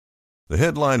The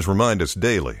headlines remind us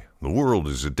daily, the world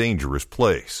is a dangerous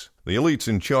place. The elites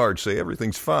in charge say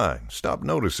everything's fine, stop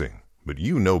noticing. But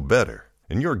you know better.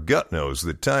 And your gut knows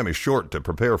that time is short to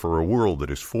prepare for a world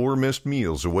that is 4 missed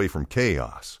meals away from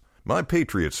chaos. My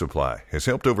Patriot Supply has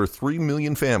helped over 3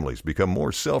 million families become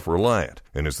more self-reliant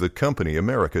and is the company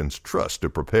Americans trust to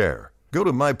prepare. Go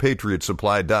to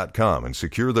MyPatriotSupply.com and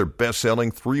secure their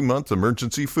best-selling 3-month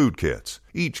emergency food kits.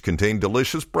 Each contain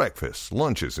delicious breakfasts,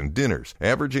 lunches, and dinners,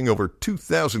 averaging over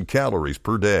 2,000 calories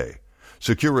per day.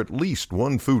 Secure at least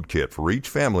 1 food kit for each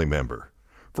family member.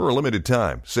 For a limited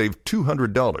time, save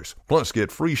 $200, plus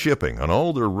get free shipping on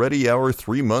all their Ready Hour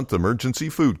 3-month emergency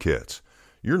food kits.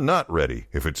 You're not ready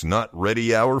if it's not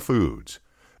Ready Hour Foods.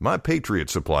 My Patriot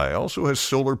Supply also has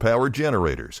solar-powered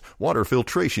generators, water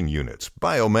filtration units,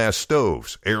 biomass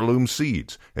stoves, heirloom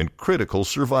seeds, and critical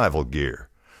survival gear.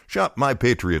 Shop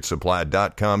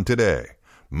MyPatriotSupply.com today.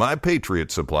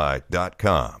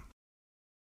 MyPatriotSupply.com.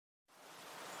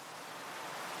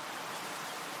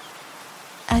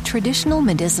 At Traditional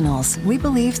Medicinals, we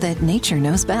believe that nature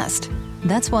knows best.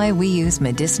 That's why we use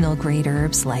medicinal-grade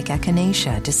herbs like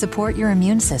echinacea to support your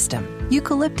immune system,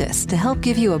 eucalyptus to help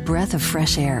give you a breath of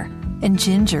fresh air, and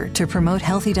ginger to promote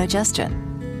healthy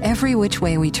digestion. Every which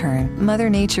way we turn, Mother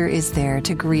Nature is there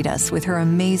to greet us with her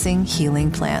amazing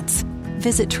healing plants.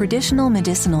 Visit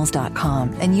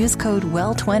TraditionalMedicinals.com and use code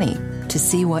WELL20 to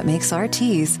see what makes our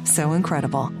teas so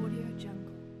incredible.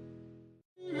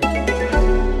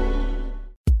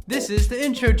 This is the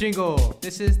intro jingle.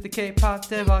 This is the K-pop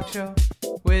Devok Show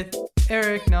with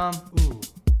Eric Nam. Ooh.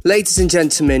 Ladies and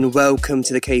gentlemen, welcome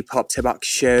to the K-pop Devok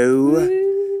Show.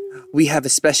 We have a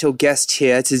special guest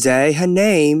here today. Her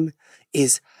name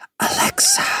is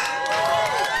Alexa.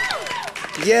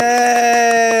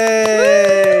 Yay!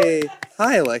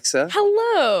 Hi, Alexa.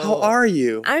 Hello. How are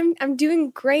you? I'm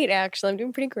doing great, actually. I'm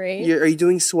doing pretty great. Are you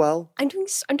doing swell? I'm doing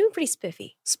pretty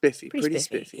spiffy. Spiffy, pretty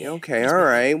spiffy. Okay, all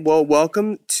right. Well,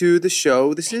 welcome to the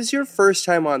show. This is your first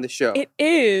time on the show. It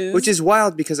is. Which is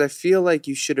wild because I feel like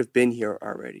you should have been here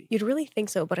already. You'd really think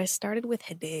so, but I started with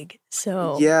Hidig,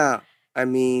 so... Yeah, I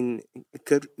mean,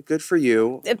 good for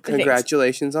you.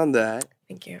 Congratulations on that.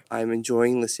 Thank you. I'm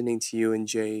enjoying listening to you and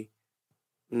Jay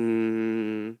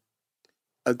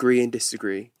agree and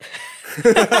disagree.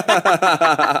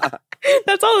 That's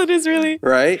all it is, really.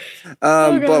 Right?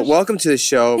 But welcome to the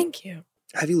show. Thank you.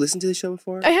 Have you listened to the show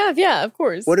before? I have, yeah, of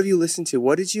course. What have you listened to?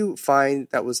 What did you find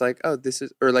that was like, oh, this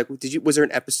is, or like, was there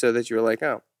an episode that you were like,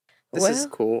 oh, this is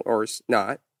cool, or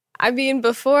not? I mean,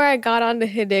 before I got onto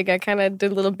Hidig, I kind of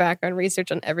did a little background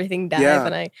research on Everything Dive,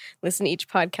 and I listened to each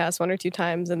podcast 1 or 2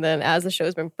 times, and then as the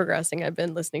show's been progressing, I've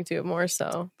been listening to it more,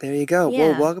 so. There you go. Yeah.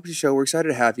 Well, welcome to the show. We're excited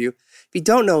to have you. If you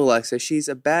don't know Alexa, she's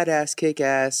a badass,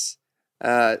 kick-ass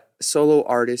solo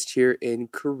artist here in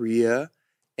Korea,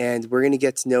 and we're going to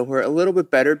get to know her a little bit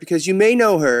better because you may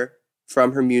know her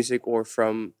from her music or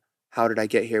from How Did I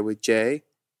Get Here with Jay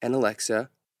and Alexa,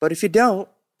 but if you don't,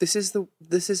 This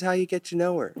is how you get to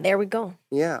know her. There we go.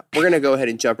 Yeah. We're going to go ahead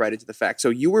and jump right into the facts.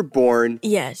 So you were born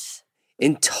Yes.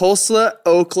 in Tulsa,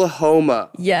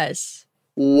 Oklahoma. Yes.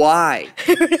 Why?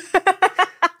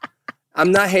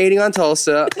 I'm not hating on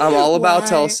Tulsa. I'm all about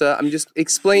Tulsa. I'm just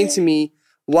explain to me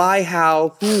why,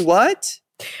 how, who, what?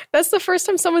 That's the first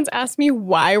time someone's asked me,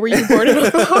 why were you born in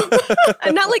Oklahoma?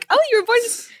 I'm not like, oh, you were born in...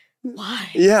 Why?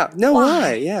 Yeah. No,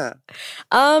 why? Yeah.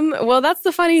 Well, that's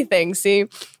the funny thing. See,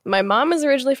 my mom is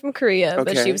originally from Korea,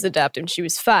 but Okay. she was adopted when she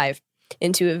was 5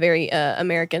 into a very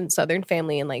American Southern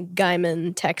family in like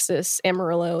Guyman, Texas,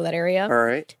 Amarillo, that area. All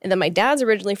right. And then my dad's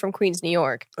originally from Queens, New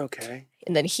York. Okay.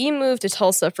 And then he moved to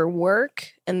Tulsa for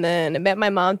work. And then I met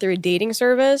my mom through a dating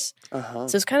service. Uh-huh.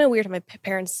 So it's kind of weird how my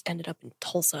parents ended up in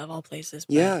Tulsa, of all places.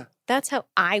 But Yeah. that's how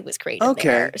I was created Okay.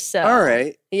 there. So, all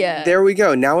right. Yeah. There we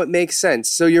go. Now it makes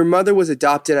sense. So your mother was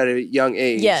adopted at a young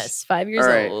age. Yes, 5 years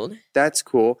All right. old. That's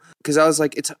cool. Because I was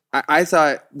like, I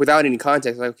thought without any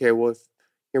context, like, okay, well, if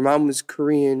your mom was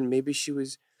Korean, maybe she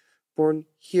was born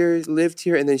here, lived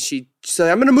here, and then she said,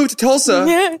 I'm going to move to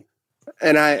Tulsa.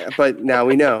 But now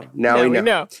we know. Now we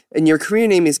know. And your Korean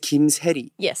name is Kim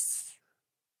Se-ri. Yes.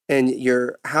 And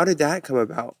how did that come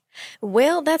about?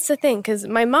 Well, that's the thing, because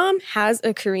my mom has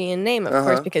a Korean name, of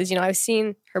course, because, I've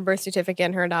seen her birth certificate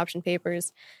and her adoption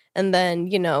papers. And then,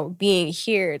 being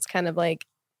here, it's kind of like,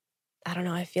 I don't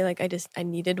know, I feel like I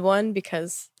needed one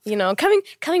because,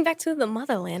 coming back to the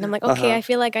motherland, I'm like, okay, I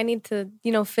feel like I need to,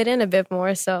 fit in a bit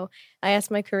more. So I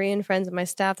asked my Korean friends and my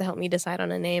staff to help me decide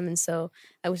on a name. And so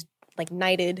I was like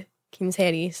knighted Kim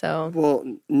Se-ri, so. Well,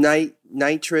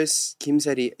 nitrous Kim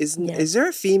Se-ri. Is there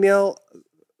a female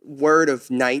word of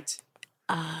knight?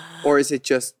 Or is it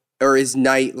just, or is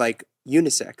knight like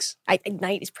unisex.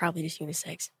 Night is probably just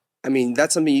unisex. I mean,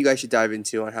 that's something you guys should dive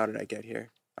into on How Did I Get Here.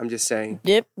 I'm just saying.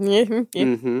 Yep.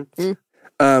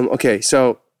 Okay,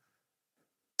 so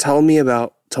tell me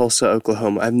about Tulsa,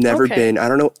 Oklahoma. I've never been. I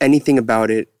don't know anything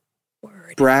about it.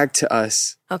 Word. Brag to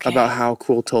us about how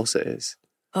cool Tulsa is.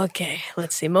 Okay,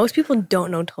 let's see. Most people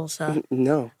don't know Tulsa.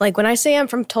 No. Like when I say I'm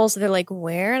from Tulsa, they're like,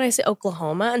 where? And I say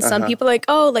Oklahoma. And some people are like,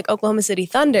 oh, like Oklahoma City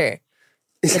Thunder.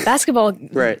 The basketball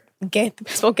right. game. The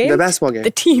basketball game? The basketball game.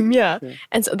 The team, yeah.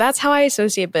 And so that's how I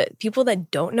associate. But people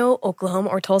that don't know Oklahoma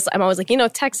or Tulsa, I'm always like,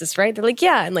 Texas, right? They're like,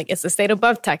 yeah. And like, it's the state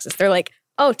above Texas. They're like,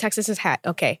 oh, Texas is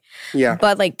okay. Yeah.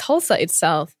 But like Tulsa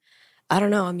itself, I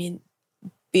don't know. I mean,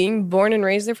 being born and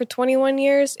raised there for 21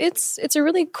 years, it's a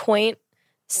really quaint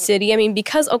city. I mean,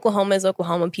 because Oklahoma is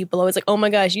Oklahoma, people always like, oh my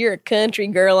gosh, you're a country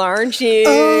girl, aren't you?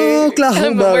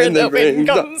 Oklahoma in the rain.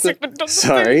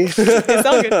 Sorry.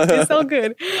 It's all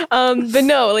good. But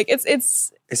no, like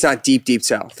it's not deep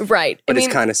south. Right. But it's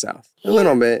kind of south. A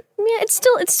little bit. Yeah, it's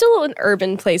still an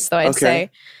urban place though, I'd say.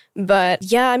 But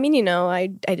yeah, I mean, I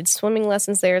did swimming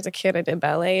lessons there as a kid. I did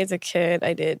ballet as a kid.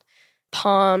 I did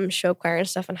pom, show choir and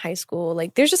stuff in high school.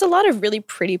 Like there's just a lot of really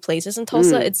pretty places in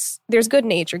Tulsa. There's good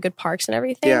nature, good parks and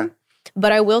everything. Yeah.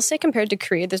 But I will say compared to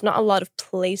Korea, there's not a lot of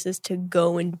places to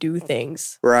go and do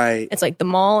things. Right. It's like the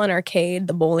mall and arcade,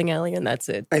 the bowling alley, and that's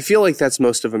it. I feel like that's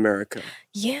most of America.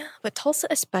 Yeah, but Tulsa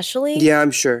especially. Yeah,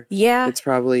 I'm sure. Yeah. It's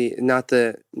probably not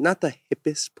the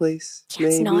hippest place. Yeah,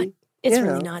 it's not. It's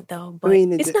really not though. But I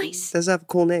mean, it's nice. It does have a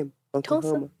cool name.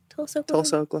 Oklahoma. Tulsa,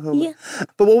 Oklahoma. Yeah.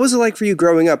 But what was it like for you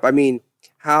growing up? I mean,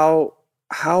 how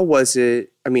was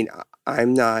it? I mean,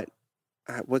 I'm not.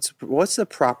 What's the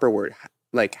proper word?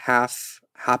 Like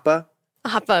hapa?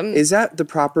 Hapa. Is that the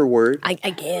proper word? I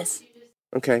guess.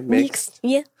 Okay, mixed.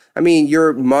 Yeah. I mean,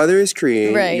 your mother is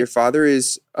Korean. Right. Your father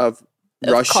is of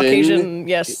Russian. Caucasian.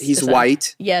 Yes. He's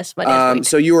white. Yes, my dad's white.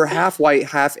 So you were half white,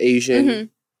 half Asian. Mm-hmm.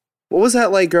 What was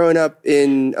that like growing up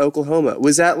in Oklahoma?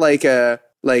 Was that like,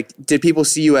 did people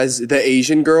see you as the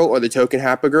Asian girl or the token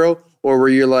Hapa girl? Or were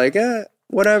you like,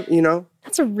 whatever,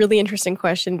 That's a really interesting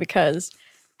question because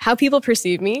how people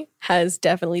perceive me has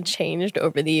definitely changed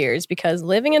over the years because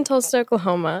living in Tulsa,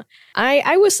 Oklahoma,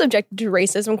 I was subjected to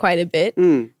racism quite a bit.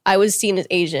 I was seen as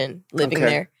Asian living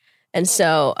there. And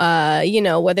so,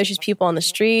 whether it's just people on the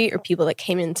street or people that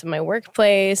came into my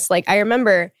workplace, like I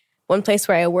remember one place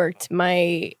where I worked,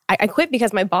 I quit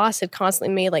because my boss had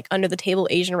constantly made like under the table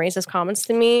Asian racist comments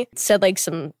to me, said like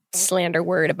some slander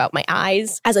word about my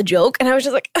eyes as a joke. And I was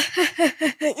just like,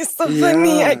 you're so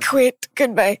funny. I quit.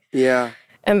 Goodbye. Yeah.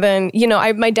 And then,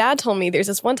 my dad told me there's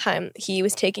this one time he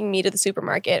was taking me to the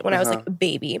supermarket when I was like a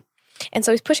baby. And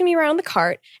so he's pushing me around the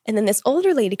cart. And then this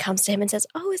older lady comes to him and says,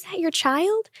 oh, is that your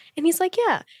child? And he's like,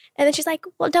 yeah. And then she's like,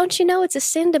 well, don't you know it's a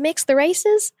sin to mix the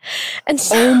races? And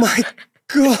so, oh my God.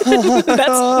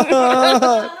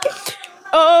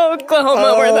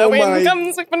 Oklahoma, where the wind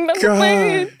comes whipping down the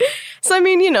plain. So, I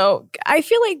mean, I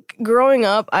feel like growing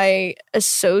up, I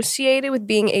associated with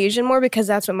being Asian more because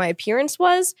that's what my appearance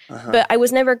was. But I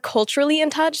was never culturally in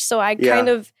touch. So I kind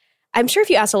of, I'm sure if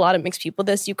you ask a lot of mixed people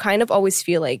this, you kind of always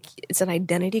feel like it's an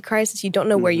identity crisis. You don't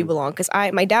know where you belong. Because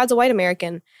my dad's a white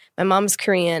American. My mom's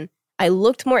Korean. I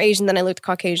looked more Asian than I looked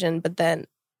Caucasian. But then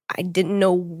I didn't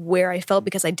know where I felt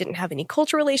because I didn't have any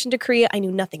cultural relation to Korea. I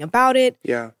knew nothing about it.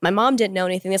 Yeah. My mom didn't know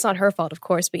anything. That's not her fault, of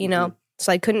course. But,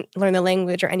 so I couldn't learn the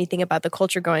language or anything about the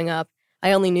culture growing up.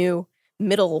 I only knew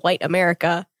middle white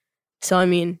America. So, I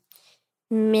mean,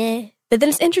 meh. But then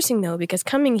it's interesting, though, because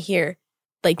coming here,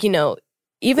 like,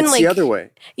 even it's like the other way.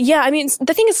 Yeah, I mean,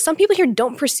 the thing is, some people here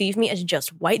don't perceive me as just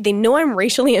white. They know I'm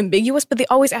racially ambiguous, but they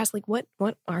always ask, like, what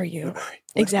are you? What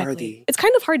exactly. It's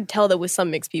kind of hard to tell, though, with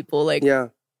some mixed people. Like, yeah.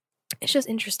 It's just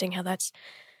interesting how that's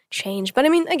changed. But I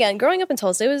mean, again, growing up in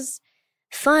Tulsa, it was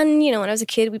fun. When I was a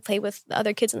kid, we played with the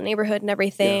other kids in the neighborhood and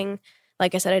everything. Yeah.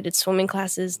 Like I said, I did swimming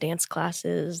classes, dance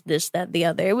classes, this, that, the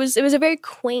other. It was a very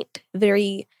quaint,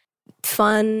 very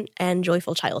fun and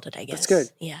joyful childhood, I guess. That's good.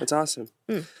 Yeah. That's awesome.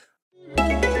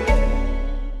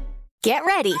 Get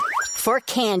ready for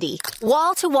candy.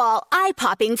 Wall-to-wall,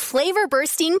 eye-popping,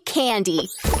 flavor-bursting candy.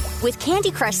 With Candy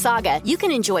Crush Saga, you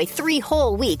can enjoy 3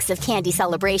 whole weeks of candy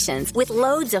celebrations with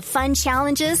loads of fun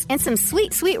challenges and some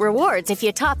sweet, sweet rewards if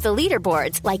you top the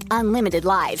leaderboards, like unlimited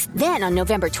lives. Then on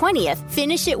November 20th,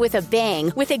 finish it with a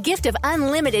bang with a gift of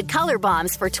unlimited color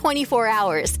bombs for 24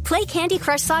 hours. Play Candy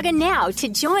Crush Saga now to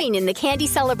join in the candy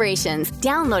celebrations.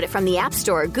 Download it from the App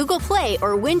Store, Google Play,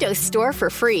 or Windows Store for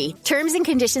free. Terms and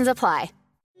conditions apply.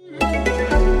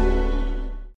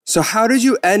 So how did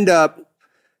you end up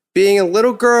being a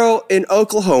little girl in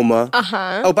Oklahoma.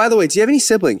 Uh-huh. Oh, by the way, do you have any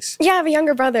siblings? Yeah, I have a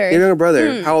younger brother. Your younger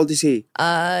brother. How old is he?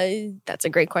 That's a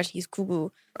great question. He's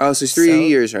cool. Oh, so he's 3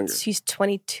 years younger. He's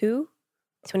 22?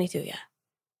 22, yeah.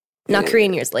 Not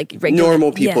Korean years, like regular.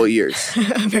 Normal people years.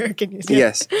 American years.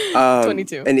 Yes.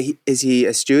 22. And is he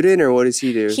a student or what does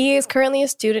he do? He is currently a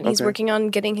student. He's working on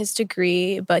getting his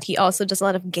degree, but he also does a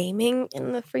lot of gaming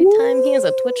in the free time. He has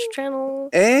a Twitch channel.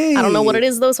 Hey. I don't know what it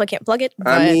is, though, so I can't plug it.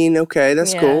 But okay,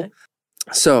 that's cool.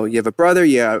 So you have a brother,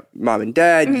 you have mom and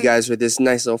dad. You guys are this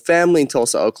nice little family in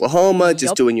Tulsa, Oklahoma,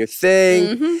 just doing your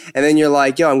thing. And then you're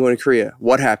like, yo, I'm going to Korea.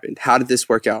 What happened? How did this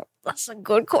work out? That's a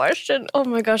good question. Oh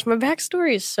my gosh, my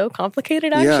backstory is so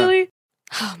complicated, actually.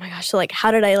 Oh my gosh, so like,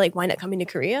 how did I like wind up coming to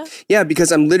Korea? Yeah,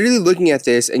 because I'm literally looking at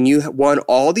this and you won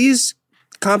all these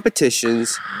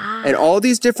competitions and all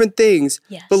these different things.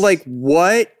 Yes. But like,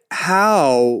 what?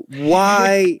 How?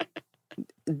 Why?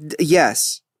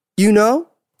 Yes. You know?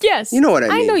 Yes. You know what I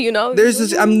mean. I know you know. There's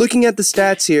this, I'm looking at the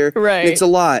stats here. Right. And it's a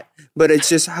lot. But it's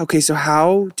just, okay, so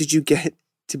how did you get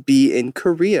to be in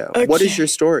Korea? Okay. What is your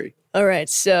story? All right,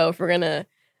 so if we're going to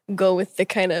go with the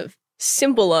kind of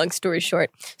simple long story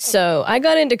short. So I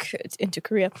got into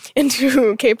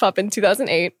K-pop in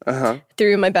 2008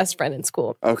 through my best friend in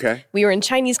school. Okay. We were in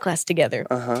Chinese class together.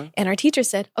 And our teacher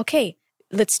said, okay,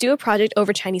 let's do a project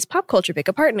over Chinese pop culture, pick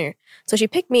a partner. So she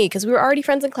picked me because we were already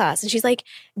friends in class. And she's like,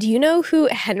 do you know who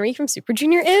Henry from Super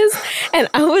Junior is? And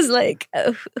I was like,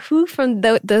 who from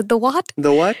the what?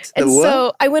 The what? And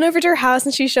so I went over to her house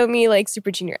and she showed me like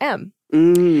Super Junior M.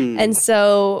 And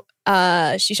so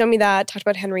she showed me that, talked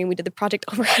about Henry, and we did the project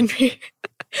over Henry.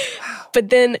 But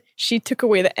then she took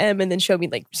away the M and then showed me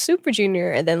like Super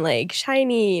Junior and then like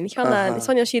SHINee and Hyuna and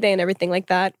Sonyeonshide and everything like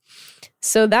that.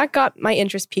 So that got my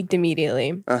interest peaked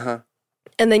immediately.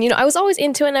 And then, you know, I was always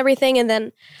into it and everything. And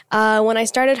then when I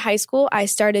started high school, I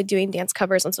started doing dance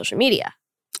covers on social media.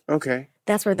 Okay.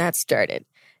 That's where that started.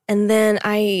 And then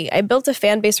I built a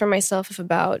fan base for myself of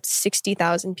about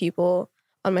 60,000 people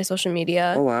on my social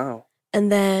media. Oh, wow.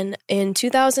 And then in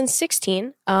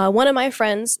 2016, one of my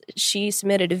friends, she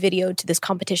submitted a video to this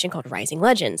competition called Rising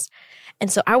Legends.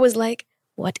 And so I was like,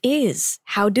 what is?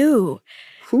 How do?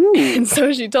 Ooh. And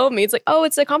so she told me, it's like, oh,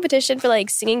 it's a competition for like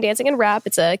singing, dancing, and rap.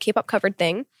 It's a K-pop covered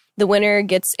thing. The winner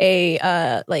gets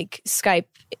a like Skype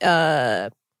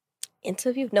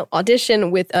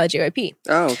audition with JYP.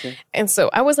 Oh, okay. And so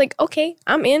I was like, okay,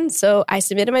 I'm in. So I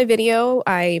submitted my video.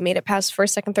 I made it past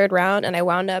first, second, third round, and I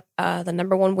wound up the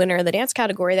number one winner of the dance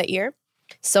category that year.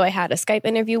 So I had a Skype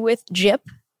interview with Jip.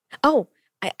 Oh,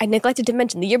 I neglected to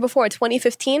mention, the year before,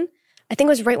 2015, I think it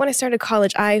was right when I started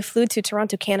college, I flew to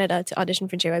Toronto, Canada to audition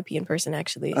for JYP in person,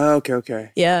 actually. Oh,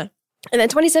 okay. Yeah. And then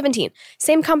 2017,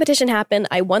 same competition happened.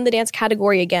 I won the dance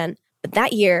category again. But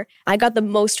that year, I got the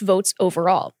most votes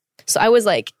overall. So I was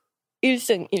like,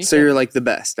 So you're like the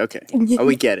best. Okay. Oh,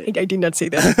 we get it. I did not say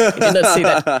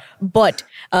that. But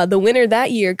the winner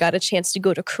that year got a chance to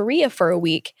go to Korea for a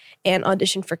week and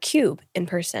audition for Cube in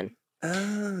person.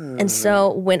 Oh. And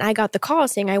so when I got the call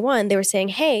saying I won, they were saying,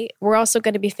 hey, we're also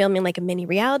going to be filming like a mini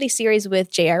reality series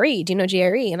with JRE. Do you know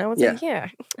JRE? And I was like, yeah,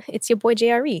 it's your boy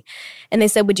JRE. And they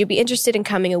said, would you be interested in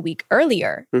coming a week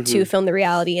earlier to film the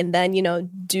reality and then, you know,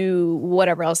 do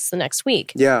whatever else the next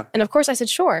week? Yeah. And of course I said,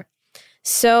 sure.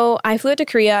 So I flew to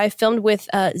Korea. I filmed with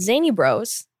Zany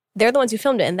Bros. They're the ones who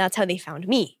filmed it, and that's how they found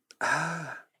me.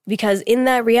 Because in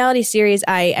that reality series,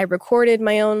 I recorded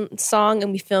my own song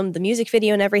and we filmed the music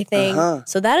video and everything.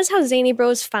 So that is how Zany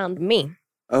Bros found me.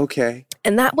 Okay.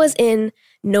 And that was in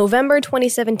November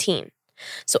 2017.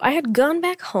 So I had gone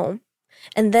back home,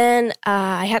 and then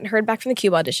I hadn't heard back from the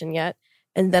Cube audition yet.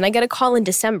 And then I got a call in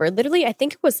December. Literally, I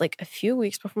think it was like a few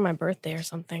weeks before my birthday or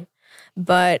something.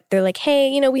 But they're like, hey,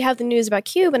 you know, we have the news about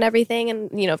Cube and everything. And,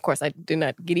 you know, of course, I did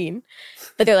not get in.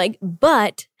 But they're like,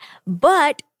 but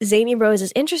Zany Bros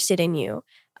is interested in you.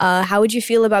 How would you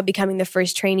feel about becoming the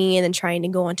first trainee and then trying to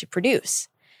go on to produce?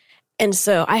 And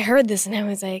so I heard this and I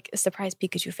was like, a surprised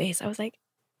Pikachu face. I was like,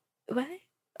 what?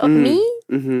 Oh, me?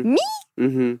 Mm-hmm. Me?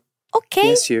 Mm-hmm. Okay.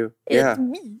 Yes, you. Yeah.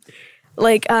 Me.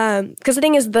 Like, because the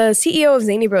thing is, the CEO of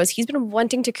Zany Bros, he's been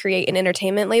wanting to create an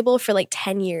entertainment label for like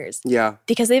 10 years. Yeah.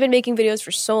 Because they've been making videos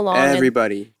for so long.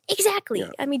 Everybody. Exactly. Yeah.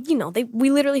 I mean, you know, we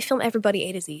literally film everybody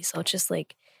A to Z. So it's just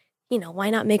like, you know, why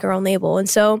not make our own label? And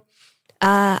so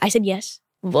I said yes.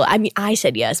 Well, I mean, I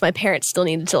said yes. My parents still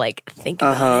needed to like think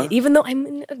about it. Even though I'm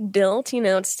an adult, you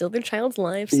know, it's still their child's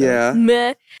life. So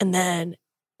meh. And then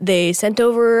they sent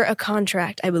over a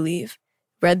contract, I believe.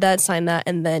 Read that, signed that,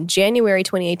 and then January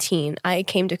 2018, I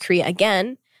came to Korea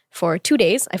again for 2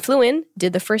 days. I flew in,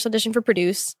 did the first audition for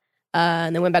Produce,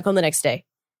 and then went back home the next day.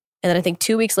 And then I think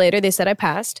 2 weeks later, they said I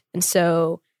passed. And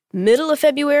so Middle of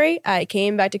February, I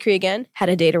came back to Korea again, had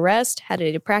a day to rest, had a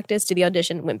day to practice, did the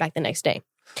audition, went back the next day.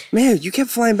 Man, you kept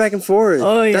flying back and forth.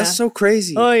 Oh, yeah. That's so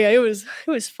crazy. Oh, yeah, it was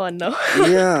fun, though.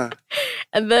 Yeah.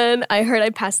 And then I heard I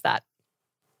passed that.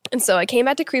 And so I came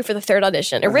back to Korea for the third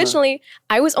audition. Originally,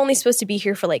 I was only supposed to be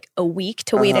here for like a week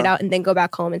to wait it out and then go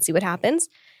back home and see what happens.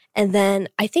 And then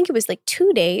I think it was like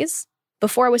 2 days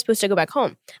before I was supposed to go back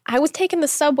home. I was taking the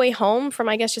subway home from,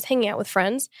 I guess, just hanging out with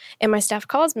friends. And my staff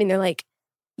calls me and they're like,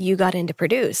 you got in to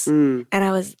produce. And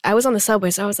I was on the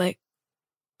subway, so I was like,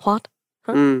 what?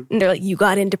 Huh? And they're like, you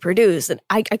got in to produce. And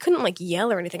I couldn't like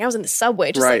yell or anything. I was in the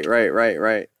subway. Just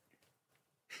Right.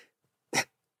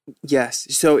 Yes.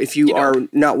 So if you are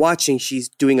not watching, she's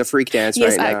doing a freak dance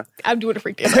right now. I'm doing a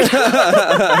freak dance right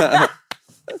now.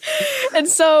 And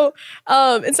so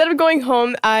instead of going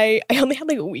home, I only had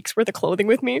like a week's worth of clothing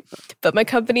with me. But my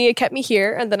company kept me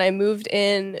here. And then I moved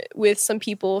in with some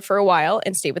people for a while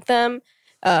and stayed with them,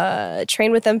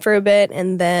 trained with them for a bit.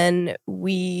 And then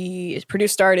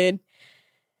Produce started.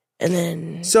 And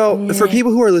then... So for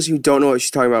people who are listening who don't know what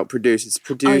she's talking about, Produce, it's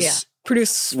Produce... Oh, yeah.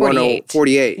 Produce 48.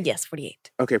 48. Yes,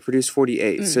 48. Okay, Produce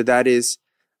 48. So that is...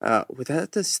 was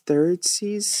that the third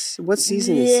season? What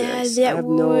season is this? That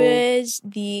was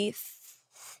the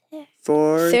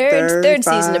third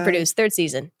season of Produce. Third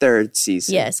season. Third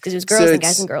season. Yes, because it was girls and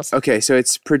guys and girls. Okay, so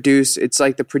it's Produce. It's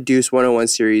like the Produce 101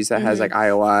 series that has like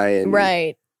IOI and...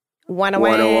 Right.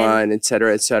 101, et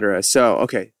cetera, et cetera. So,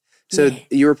 okay. So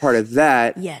you were part of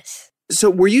that. Yes. So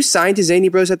were you signed to Zany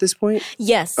Bros at this point?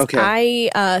 Yes. Okay.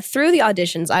 I through the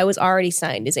auditions, I was already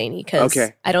signed to Zany because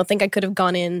I don't think I could have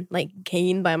gone in like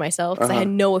Kane by myself because I had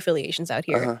no affiliations out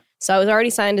here. So I was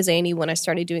already signed to Zany when I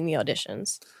started doing the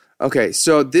auditions. Okay.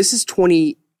 So this is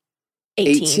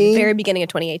 2018? Very beginning of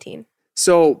 2018.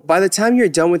 So by the time you're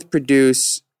done with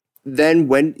Produce, then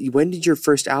when did your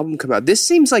first album come out? This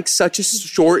seems like such a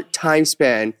short time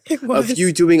span of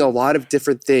you doing a lot of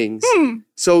different things.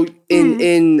 So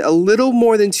in a little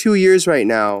more than 2 years right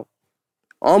now,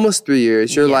 almost 3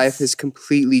 years, your life has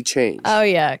completely changed. Oh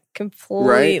yeah,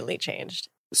 completely changed.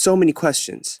 So many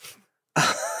questions.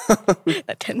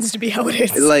 That tends to be how it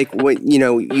is. Like when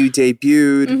you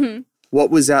debuted,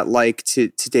 what was that like to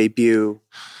debut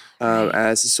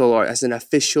as a solo artist, as an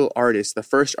official artist, the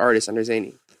first artist under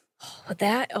Zany?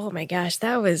 Oh my gosh,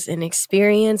 that was an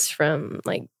experience from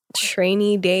like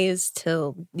trainee days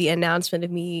till the announcement of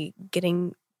me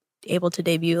getting able to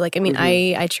debut. Like, I mean,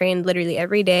 I trained literally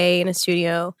every day in a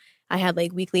studio. I had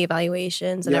like weekly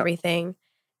evaluations and everything.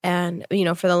 And,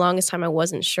 for the longest time, I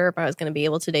wasn't sure if I was going to be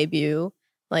able to debut.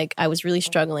 Like, I was really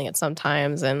struggling at some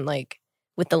times and like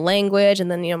with the language. And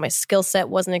then, my skill set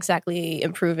wasn't exactly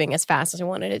improving as fast as I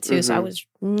wanted it to. So I was,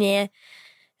 And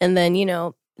then,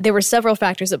 there were several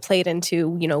factors that played into,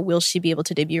 will she be able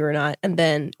to debut or not? And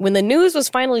then when the news was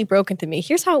finally broken to me,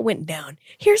 here's how it went down.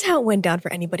 Here's how it went down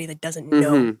for anybody that doesn't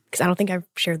know, because I don't think I've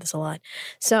shared this a lot.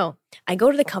 So I go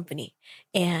to the company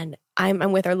and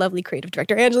I'm with our lovely creative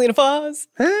director, Angelina Foz.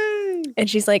 Hey. And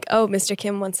she's like, oh, Mr.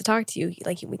 Kim wants to talk to you. He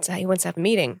wants to have a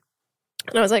meeting.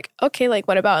 And I was like, okay, like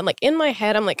what about? And like in my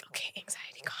head, I'm like, okay,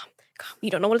 anxiety, calm.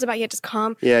 You don't know what it's about yet, just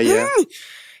calm. Yeah.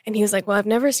 And he was like, well, I've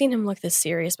never seen him look this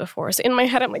serious before. So in my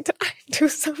head, I'm like, did I do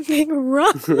something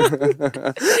wrong?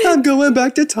 I'm going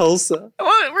back to Tulsa.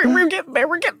 We're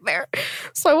getting there.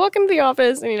 So I walk into the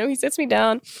office and, he sits me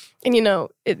down and,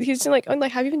 he's just like, how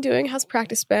have you been doing? How's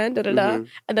practice been? Da-da-da.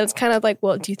 And then it's kind of like,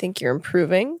 well, do you think you're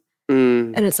improving?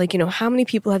 And it's like, how many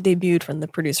people have debuted from the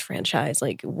Produce franchise?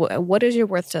 Like, what is your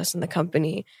worth to us in the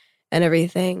company and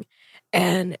everything?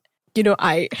 And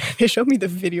they showed me the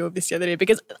video of this the other day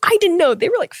because I didn't know. They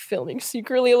were like filming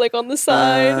secretly, like on the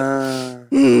side.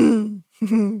 And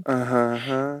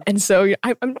so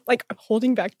I'm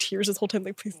holding back tears this whole time.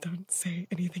 Like, please don't say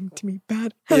anything to me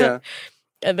bad. Yeah.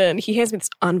 And then he hands me this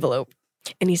envelope.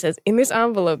 And he says, in this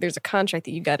envelope, there's a contract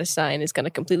that you got to sign. It's going to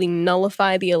completely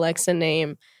nullify the Alexa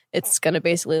name. It's going to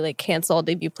basically like cancel all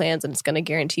debut plans and it's going to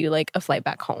guarantee you like a flight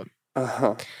back home.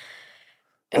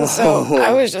 And so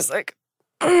I was just like,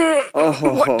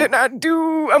 what did I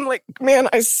do? I'm like, man,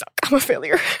 I suck. I'm a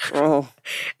failure.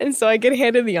 And so I get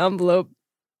handed the envelope.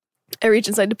 I reach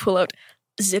inside to pull out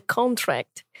the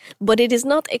contract. But it is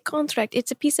not a contract.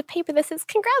 It's a piece of paper that says,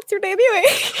 congrats, you're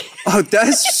debuting. Oh,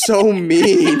 that's so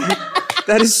mean.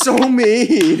 That is so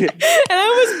mean. And I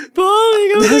was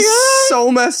bawling. That's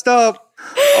so messed up.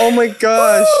 Oh my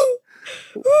gosh.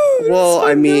 Well,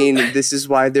 I mean, this is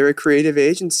why they're a creative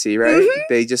agency, right?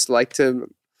 They just like to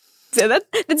So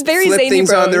that's very Flip Zany things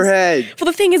Bros. on their head.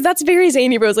 Well, the thing is, that's very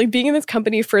Zany Bros. Like, being in this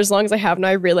company for as long as I have now,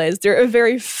 I realized they're a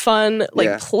very fun, like,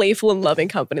 Yeah. playful and loving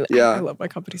company. Like, Yeah. I love my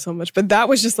company so much. But that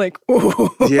was just like,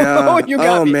 ooh. Yeah. You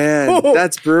got me. Man. Ooh.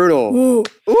 That's brutal. Ooh.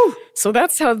 Ooh. So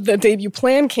that's how the debut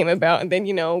plan came about. And then,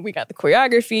 you know, we got the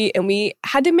choreography and we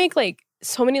had to make, like,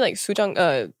 so many, like,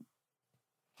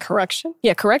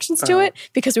 corrections to it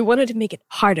because we wanted to make it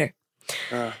harder.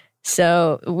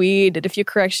 So we did a few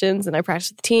corrections and I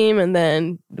practiced with the team, and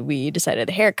then we decided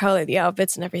the hair color, the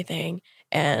outfits and everything.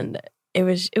 And it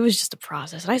was just a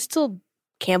process. And I still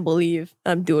can't believe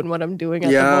I'm doing what I'm doing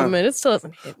at the moment. It still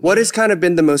doesn't hit me. What has kind of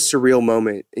been the most surreal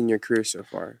moment in your career so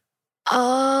far?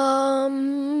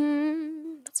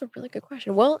 That's a really good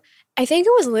question. Well, I think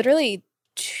it was literally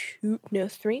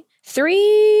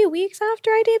 3 weeks after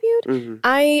I debuted. Mm-hmm.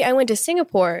 I went to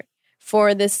Singapore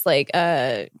for this like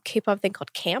K-pop thing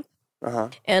called Camp.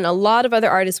 And a lot of other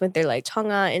artists went there, like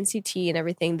Chang'a, NCT and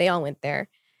everything. They all went there.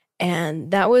 And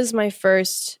that was my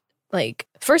first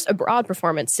abroad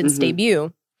performance since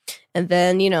debut. And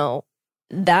then, you know,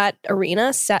 that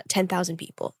arena sat 10,000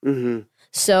 people.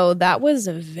 So that was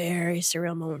a very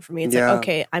surreal moment for me. It's like,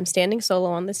 okay, I'm standing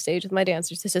solo on this stage with my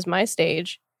dancers. This is my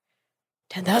stage.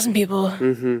 10,000 people.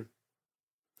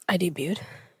 I debuted.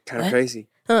 Kind of crazy.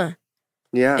 Huh.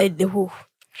 Yeah. Okay.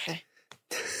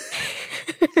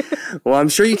 Well, I'm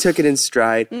sure you took it in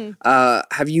stride.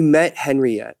 Have you met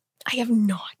Henry yet? I have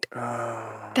not.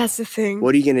 That's the thing.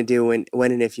 What are you going to do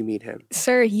when and if you meet him?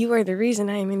 Sir, you are the reason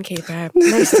I am in K-pop.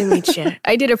 Nice to meet you.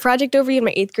 I did a project over you in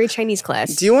my 8th grade Chinese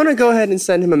class. Do you want to go ahead and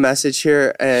send him a message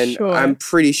here? And Sure. I'm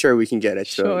pretty sure we can get it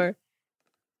to him. Sure.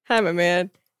 Hi, my man.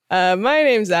 My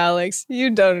name's Alex.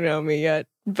 You don't know me yet,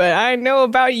 but I know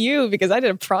about you because I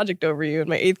did a project over you in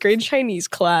my 8th grade Chinese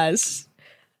class.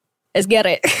 Let's get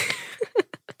it.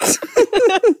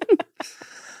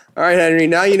 All right, Henry.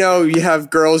 Now you know you have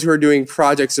girls who are doing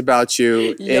projects about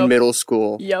you in middle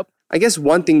school. Yep. I guess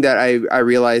one thing that I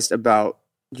realized about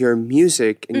your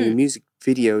music and your music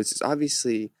videos is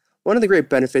obviously one of the great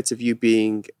benefits of you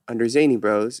being under Zany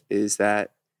Bros is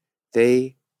that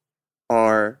they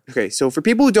are... Okay, so for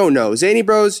people who don't know, Zany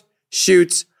Bros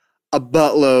shoots a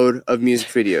buttload of music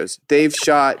videos. They've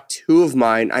shot 2 of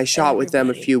mine. I shot with them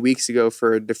a few weeks ago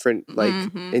for a different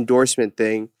endorsement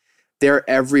thing. They're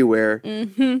everywhere.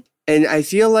 And I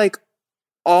feel like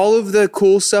all of the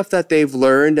cool stuff that they've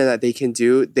learned and that they can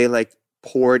do, they like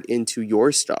poured into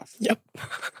your stuff. Yep.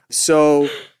 So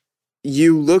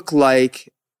you look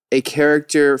like a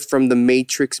character from The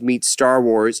Matrix meets Star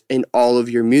Wars in all of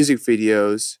your music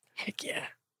videos. Heck yeah.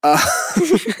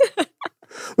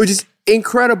 Which is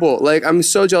incredible. Like, I'm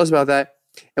so jealous about that.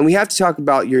 And we have to talk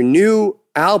about your new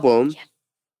album.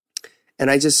 Yeah. And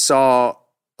I just saw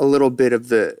a little bit of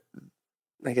the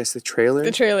trailer.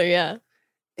 The trailer, yeah.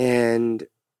 And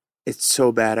it's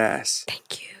so badass.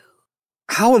 Thank you.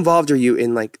 How involved are you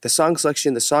in like the song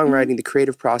selection, the songwriting, the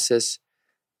creative process,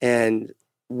 and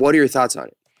what are your thoughts on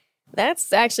it?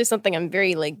 That's actually something I'm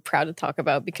very like proud to talk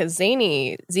about because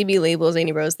ZB label,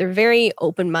 Zany Bros, they're very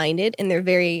open-minded and they're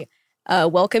very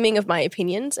welcoming of my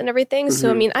opinions and everything. So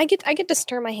I mean, I get to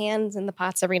stir my hands in the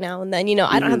pots every now and then. You know,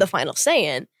 I don't have the final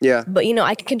say in. Yeah. But you know,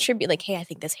 I can contribute. Like, hey, I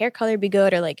think this hair color would be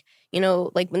good, or like, you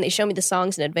know, like when they show me the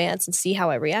songs in advance and see how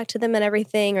I react to them and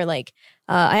everything. Or like,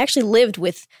 I actually lived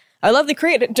with. I love the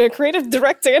creative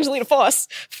director, Angelina Foss,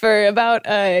 for about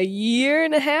a year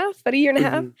and a half.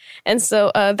 And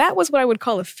so that was what I would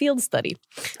call a field study.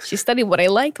 She studied what I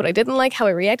liked, what I didn't like, how I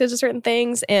reacted to certain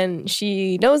things. And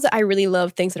she knows that I really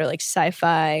love things that are like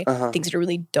sci-fi, things that are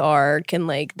really dark and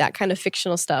like that kind of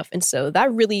fictional stuff. And so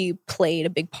that really played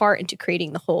a big part into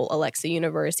creating the whole Alexa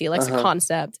universe, the Alexa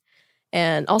concept.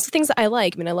 And also things that I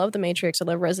like. I mean, I love The Matrix. I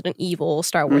love Resident Evil,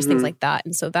 Star Wars, things like that.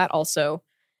 And so that also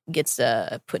gets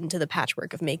put into the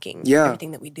patchwork of making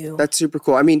everything that we do. That's super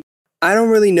cool. I mean, I don't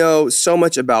really know so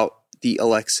much about the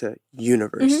Alexa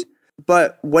universe,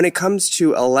 but when it comes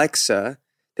to Alexa,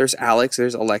 there's Alex,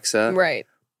 there's Alexa. Right.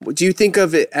 Do you think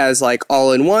of it as like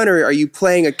all in one, or are you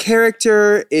playing a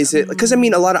character? Is it, because I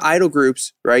mean, a lot of idol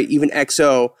groups, right? Even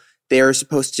EXO, they are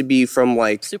supposed to be from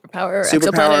like superpower.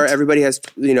 Exoplanet. Everybody has,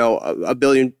 you know, a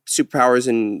billion superpowers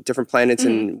and different planets.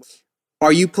 And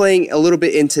are you playing a little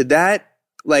bit into that?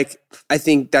 Like, I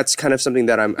think that's kind of something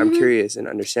that I'm curious in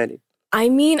understanding. I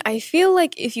mean, I feel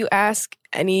like if you ask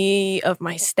any of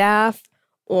my staff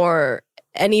or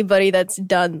anybody that's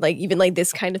done like even like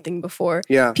this kind of thing before,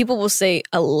 people will say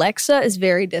Alexa is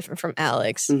very different from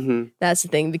Alex. That's the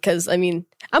thing, because I mean,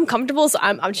 I'm comfortable, so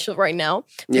I'm chill right now.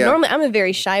 But normally I'm a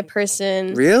very shy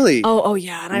person. Really? Oh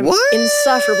yeah, and I'm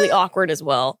insufferably awkward as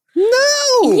well.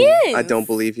 No. Oh, Yes. I don't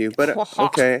believe you, but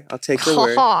okay, I'll take your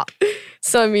word.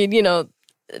 So, I mean,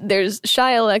 there's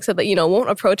shy Alexa that, won't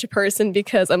approach a person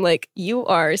because I'm like, you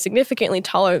are significantly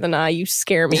taller than I. You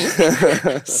scare me.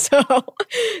 So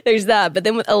there's that. But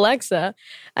then with Alexa,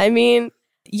 I mean,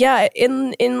 yeah,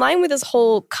 in line with this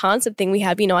whole concept thing we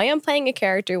have, I am playing a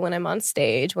character when I'm on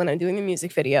stage, when I'm doing a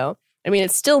music video. I mean,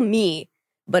 it's still me,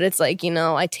 but it's like,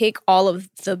 I take all of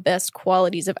the best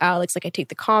qualities of Alex. Like I take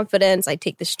the confidence, I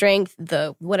take the strength,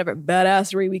 the whatever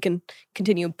badassery we can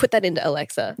continue, put that into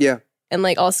Alexa. Yeah. And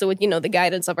like also with, the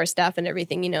guidance of our staff and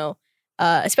everything,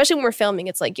 especially when we're filming,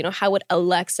 it's like, how would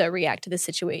Alexa react to this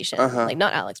situation? Like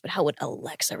not Alex, but how would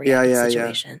Alexa react to the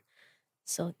situation? Yeah.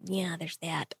 So yeah, there's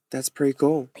that. That's pretty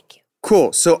cool. Thank you.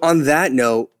 Cool. So on that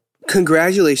note,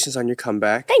 congratulations on your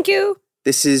comeback. Thank you.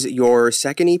 This is your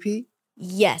second EP?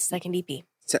 Yes, second EP.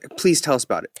 Please tell us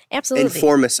about it. Absolutely.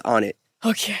 Inform us on it.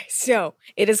 Okay, so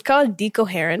it is called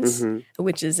Decoherence,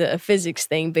 which is a physics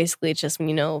thing. Basically, it's just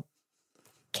when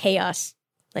chaos,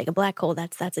 like a black hole,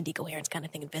 that's a decoherence kind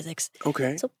of thing in physics.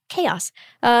 Okay. So chaos.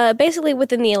 Basically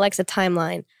within the Alexa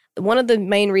timeline, one of the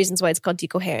main reasons why it's called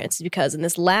decoherence is because in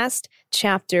this last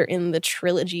chapter in the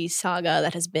trilogy saga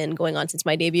that has been going on since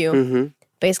my debut,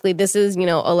 basically this is,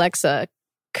 Alexa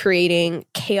creating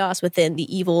chaos within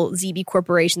the evil ZB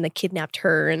corporation that kidnapped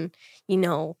her and,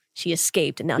 she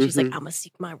escaped and now she's like, I'm gonna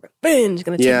seek my revenge,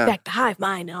 gonna take back the hive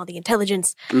mind and all the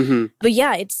intelligence. But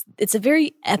yeah, it's a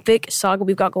very epic saga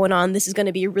we've got going on. This is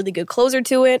gonna be a really good closer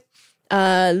to it.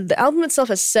 The album itself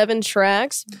has 7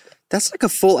 tracks. That's like a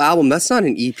full album. That's not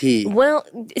an EP. Well,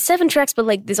 7 tracks, but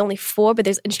like there's only 4, but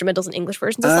there's instrumentals and English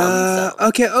versions of some. So.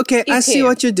 Okay. EP. I see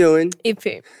what you're doing.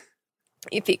 EP,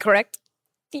 correct?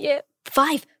 Yeah.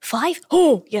 5.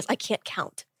 Oh, yes, I can't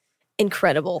count.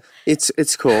 Incredible. It's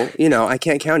cool. I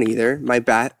can't count either. My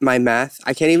math,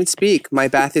 I can't even speak. My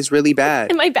math is really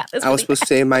bad. My math is I was supposed to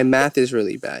say my math is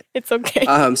really bad. It's okay.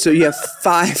 So you have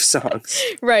 5 songs.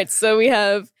 Right. So we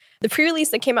have the pre-release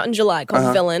that came out in July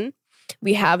called Villain.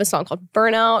 We have a song called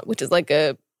Burnout, which is like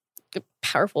a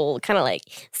powerful, kind of like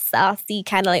saucy,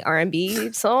 kind of like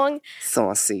R&B song.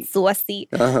 Saucy. We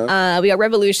got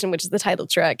Revolution, which is the title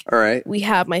track. All right. We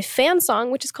have my fan song,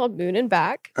 which is called Moon and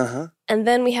Back. And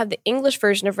then we have the English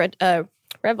version of Revolution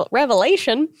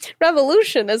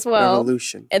as well.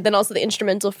 Revolution. And then also the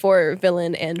instrumental for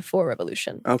Villain and for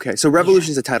Revolution. Okay, so Revolution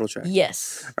is the title track.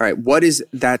 Yes. All right, what is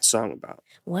that song about?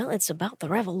 Well, it's about the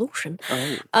revolution.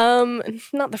 Oh.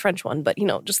 Not the French one, but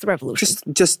just the revolution.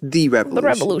 Just the revolution. The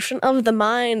revolution of the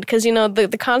mind, because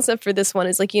the concept for this one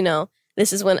is like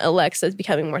this is when Alexa is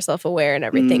becoming more self-aware and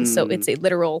everything. So it's a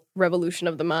literal revolution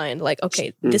of the mind. Like,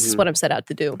 okay, this is what I'm set out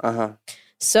to do.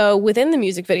 So within the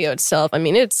music video itself, I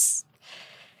mean, it's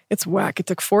whack. It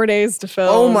took 4 days to film.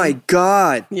 Oh my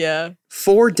God. Yeah.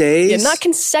 4 days? Yeah, not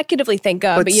consecutively, thank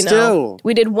God. But still.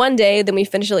 We did one day, then we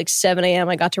finished at like 7 a.m.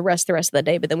 I got to rest the rest of the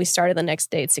day, but then we started the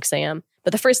next day at 6 a.m.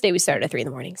 But the first day we started at 3 in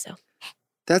the morning, so.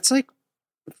 That's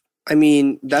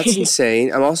that's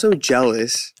insane. I'm also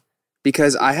jealous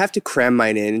because I have to cram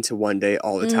mine into one day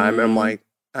all the time. And I'm like,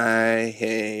 I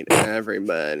hate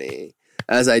everybody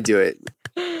as I do it.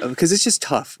 Because it's just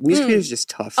tough. Music video is just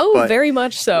tough. Oh, but, very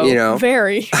much so.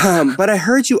 Very. But I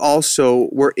heard you also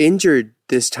were injured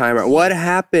this time. What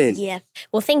happened? Yeah.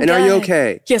 Well, thank God. And are you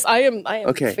okay? Yes, I am.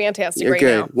 Okay. Fantastic. You're right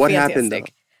good. Now. What happened though?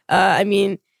 I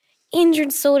mean,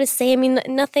 injured, so to say. I mean,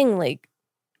 nothing like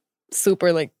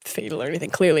super like fatal or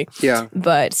anything. Clearly. Yeah.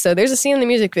 But so there's a scene in the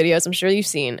music video, as I'm sure you've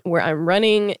seen, where I'm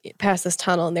running past this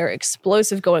tunnel and there are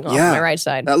explosives going on my right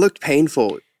side. That looked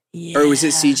painful. Yeah. Or was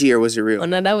it CG or was it real? Oh,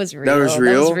 no, that was real. That was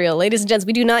real? That was real. Ladies and gents,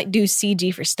 we do not do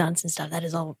CG for stunts and stuff. That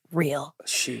is all real.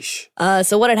 Sheesh.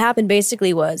 So what had happened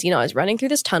basically was, I was running through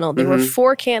this tunnel. There were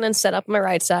 4 cannons set up on my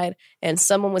right side, and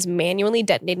someone was manually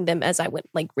detonating them as I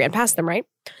ran past them, right?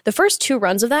 The first 2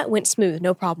 runs of that went smooth,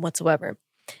 no problem whatsoever.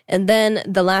 And then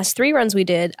the last 3 runs we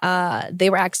did, they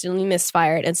were accidentally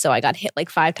misfired, and so I got hit like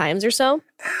 5 times or so.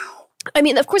 Ow. I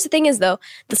mean, of course, the thing is, though,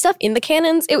 the stuff in the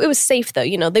cannons, it was safe,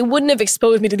 though. They wouldn't have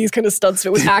exposed me to these kind of stunts if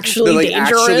it was actually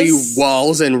dangerous. Actually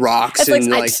walls and rocks and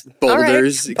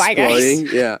boulders exploding.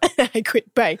 Bye, yeah. I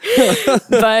quit. Bye.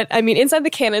 But, I mean, inside the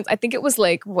cannons, I think it was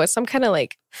some kind of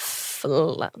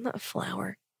not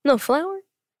flour. No, flour?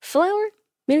 Flour?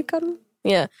 Mirakaru?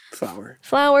 Yeah.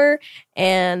 Flour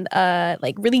and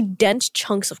really dense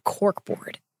chunks of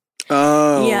corkboard.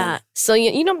 Oh. Yeah. So,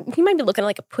 you might be looking at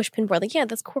like a push pin board. Like, yeah,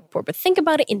 that's corkboard. But think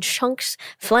about it in chunks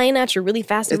flying at you really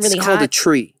fast and really hot. It's called a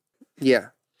tree. Yeah,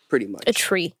 pretty much. A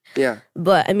tree. Yeah.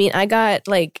 But, I mean, I got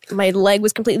my leg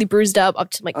was completely bruised up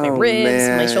to my ribs,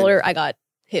 my shoulder. I got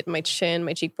hit my chin,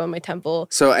 my cheekbone, my temple.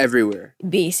 So everywhere.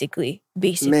 Basically.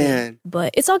 Man.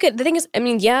 But it's all good. The thing is, I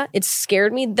mean, yeah, it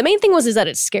scared me. The main thing is that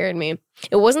it scared me.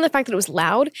 It wasn't the fact that it was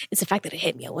loud. It's the fact that it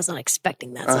hit me. I was not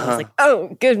expecting that. So I was like,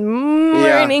 oh, good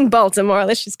morning, Baltimore.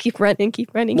 Let's just keep running.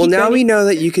 Well, now we know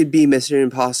that you could be Mission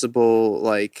Impossible,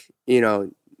 like,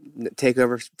 take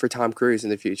over for Tom Cruise in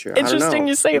the future. Interesting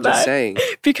you say that. Just saying.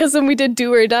 Because when we did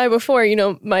Do or Die before,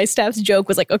 my staff's joke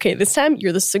was like, okay, this time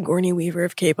you're the Sigourney Weaver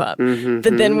of K-pop.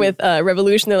 But then with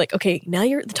Revolution, they're like, okay, now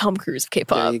you're the Tom Cruise of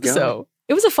K-pop. There you go. So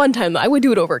it was a fun time. I would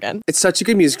do it over again. It's such a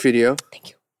good music video. Thank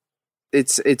you.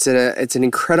 It's an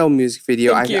incredible music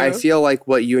video. Thank you. I feel like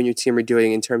what you and your team are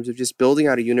doing in terms of just building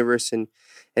out a universe and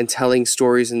telling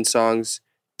stories and songs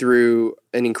through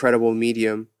an incredible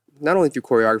medium, not only through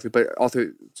choreography, but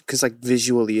also because like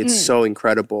visually it's so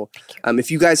incredible.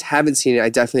 If you guys haven't seen it, I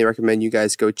definitely recommend you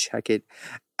guys go check it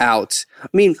out. I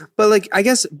mean, but like, I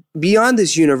guess beyond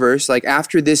this universe, like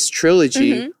after this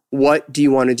trilogy, what do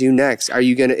you want to do next?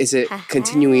 Is it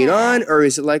continuing on, or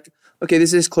is it like, okay,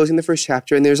 this is closing the first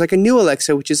chapter and there's like a new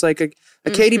Alexa, which is like a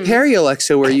Katy Perry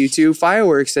Alexa where you do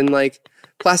fireworks and like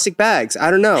plastic bags. I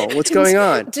don't know. What's going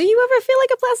on? Do you ever feel like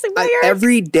a plastic bag?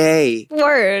 Every day.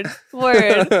 Word.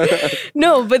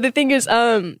 No, but the thing is,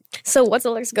 so what's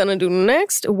Alexa gonna do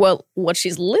next? Well, what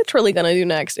she's literally gonna do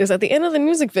next is at the end of the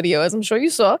music video, as I'm sure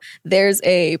you saw, there's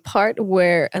a part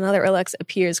where another Alexa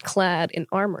appears clad in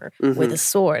armor with a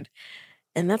sword.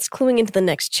 And that's cluing into the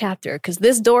next chapter, because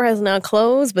this door has now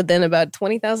closed, but then about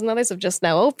 20,000 others have just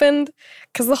now opened.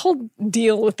 Because the whole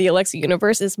deal with the Alexa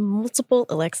universe is multiple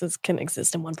Alexas can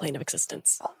exist in one plane of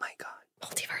existence. Oh my God.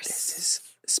 Multiverse. This is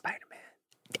Spider-Man.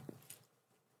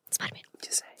 Spider-Man.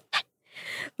 Just saying.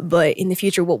 But in the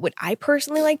future, what would I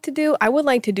personally like to do? I would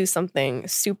like to do something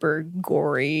super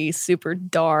gory, super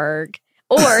dark.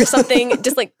 Or something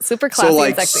just like super classy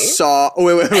and sexy.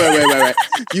 Wait.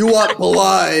 You want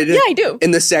blood? Yeah, I do.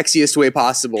 In the sexiest way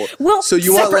possible. Well, so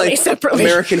you want like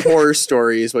American Horror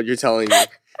Story is what you're telling me.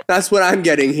 That's what I'm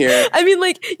getting here. I mean,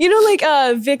 like,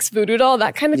 Vic's voodoo doll,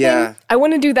 that kind of thing. I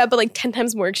want to do that, but like 10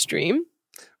 times more extreme.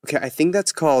 Okay, I think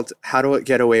that's called How to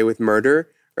Get Away with Murder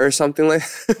or something like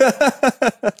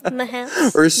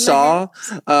or Saw.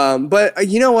 But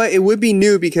you know what? It would be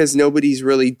new because nobody's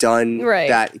really done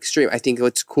that extreme. I think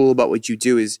what's cool about what you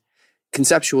do is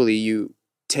conceptually you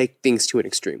take things to an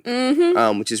extreme,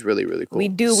 which is really, really cool. We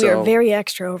do. We are very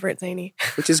extra over it, Zany.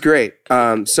 Which is great.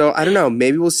 So I don't know.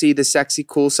 Maybe we'll see the sexy,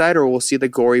 cool side, or we'll see the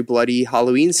gory, bloody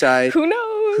Halloween side. Who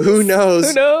knows? Who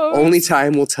knows? Only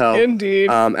time will tell. Indeed.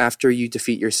 After you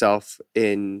defeat yourself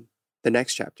in the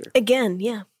next chapter. Again,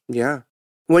 yeah. Yeah.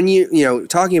 When you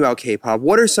talking about K-pop,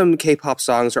 what are some K-pop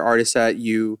songs or artists that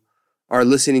you are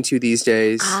listening to these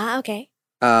days? Okay.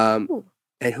 And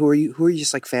who are you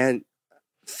just like fan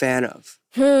of?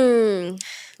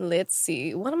 Let's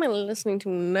see. What am I listening to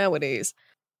nowadays?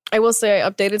 I will say I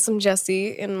updated some Jessie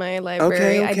in my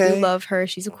library. Okay. I do love her.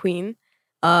 She's a queen.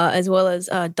 As well as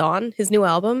Dawn, his new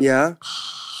album. Yeah.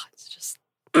 It's just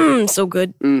so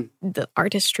good. The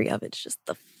artistry of it's just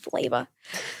the flavor.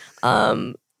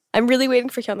 I'm really waiting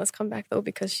for Hyunna's comeback though,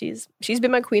 because she's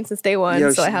been my queen since day one.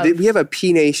 We have a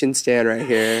P Nation stan right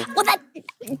here. Well,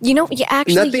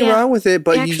 actually nothing wrong with it,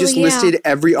 but you just listed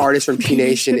every artist from P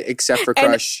Nation except for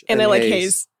Crush and I like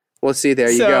Hayes. Well, see,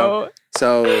 there you go.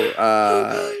 So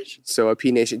a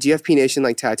P Nation. Do you have P Nation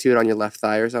like tattooed on your left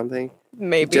thigh or something?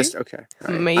 Maybe. Just okay.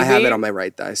 Right. Maybe. I have it on my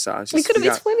right thigh, so we could have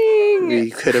been twinning.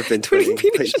 We could have been twinning.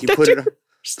 But you put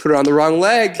it on the wrong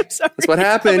leg. That's what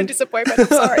happened. I'm a disappointment. I'm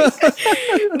sorry.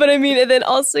 But I mean, and then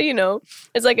also,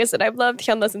 it's like I said, I've loved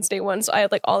Hyunna since day one. So I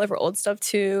had like all of her old stuff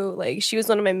too. Like she was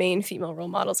one of my main female role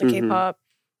models in K-pop.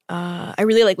 I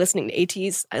really like listening to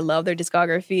ATEEZ. I love their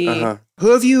discography.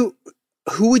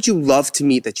 Who would you love to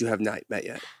meet that you have not met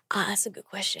yet? That's a good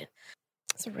question.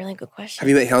 That's a really good question. Have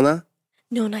you met Hyunna?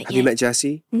 No, not yet. Have you met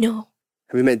Jessie? No.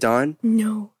 Have you met Dawn?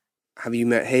 No. Have you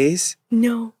met Hayes?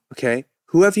 No. Okay.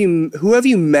 Who have you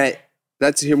met?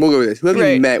 We'll go with this. Who have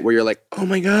you met where you're like, oh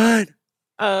my God?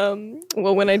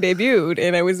 Well, when I debuted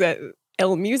and I was at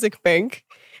L Music Bank,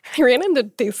 I ran into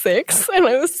Day 6 and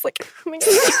I was like, oh my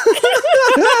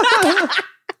God.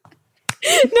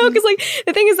 No, because like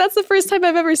the thing is, that's the first time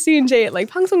I've ever seen Jay at like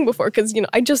Pangsong before. Because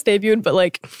I just debuted, but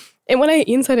like, and when I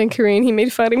inside in Korean, he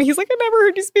made fun of me. He's like, I never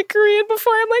heard you speak Korean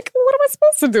before. I'm like, what am I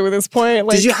supposed to do at this point?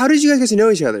 Like, how did you guys get to know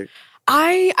each other?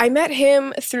 I met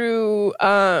him through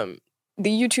the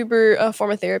YouTuber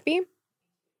Form of Therapy.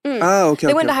 Oh, okay.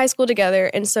 They went to high school together,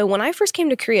 and so when I first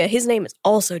came to Korea, his name is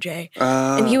also Jay,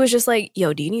 and he was just like,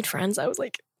 "Yo, do you need friends?" I was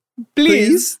like,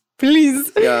 "Please."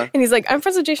 Yeah. And he's like, I'm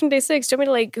friends with Jay from Day 6. Do you want me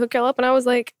to like hook y'all up? And I was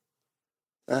like,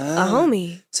 a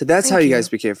homie. So that's how you guys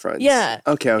became friends. Yeah.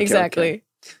 Okay. Exactly. Okay.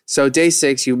 So day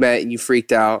 6, you met and you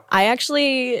freaked out. I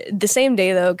actually, the same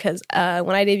day though, because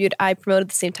when I debuted, I promoted at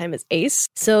the same time as Ace.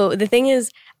 So the thing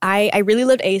is, I really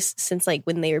loved Ace since like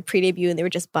when they were pre-debut and they were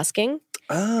just busking.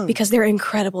 Oh. Because they're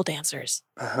incredible dancers.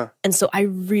 And so I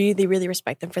really, really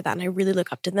respect them for that. And I really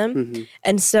look up to them. Mm-hmm.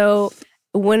 And so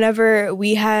whenever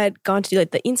we had gone to do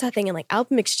like the Insa thing and like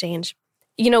album exchange,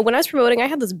 you know, when I was promoting, I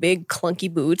had those big clunky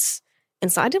boots.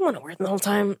 And so I didn't want to wear them the whole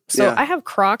time. So I have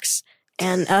Crocs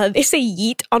and they say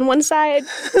yeet on one side.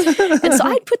 And so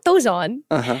I'd put those on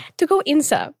to go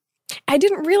Insa. I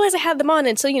didn't realize I had them on.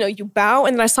 And so, you know, you bow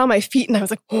and then I saw my feet and I was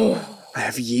like, oh. I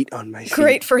have yeet on my feet.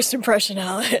 Great first impression,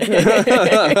 Alex.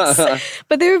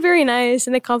 But they were very nice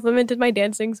and they complimented my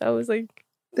dancing. So I was like,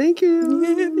 thank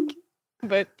you.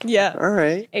 But yeah. All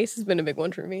right. Ace has been a big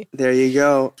one for me. There you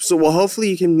go. So, well, hopefully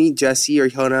you can meet Jesse or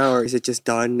Hyuna, or is it just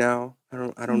Dawn now?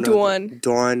 I don't know.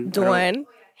 Dawn.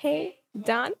 Hey,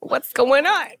 Dawn, what's going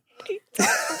on?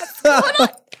 What's going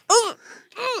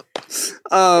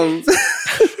on?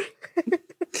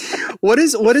 What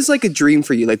is like a dream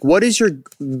for you? Like, what is your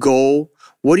goal?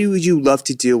 What would you love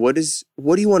to do? What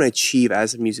do you want to achieve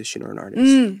as a musician or an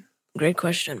artist? Great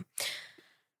question.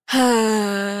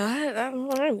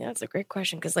 That's a great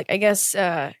question because, like, I guess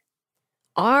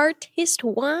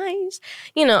artist-wise,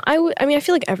 you know, I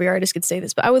feel like every artist could say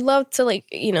this, but I would love to, like,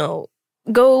 you know,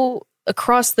 go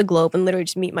across the globe and literally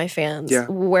just meet my fans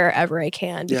wherever I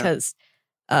can because.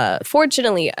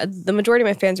 Fortunately, the majority of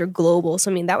my fans are global.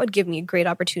 So, I mean, that would give me a great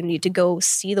opportunity to go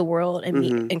see the world and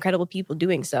meet incredible people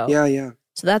doing so. Yeah.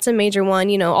 So that's a major one.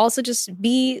 You know, also just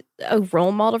be a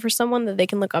role model for someone that they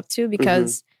can look up to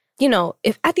because, you know,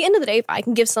 if at the end of the day, if I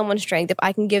can give someone strength, if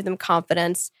I can give them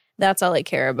confidence, that's all I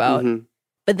care about.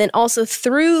 But then also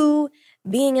through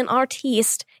being an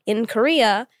artiste in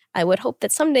Korea, I would hope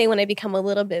that someday when I become a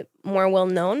little bit more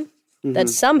well-known, that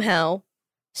somehow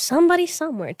somebody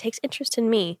somewhere takes interest in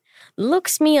me,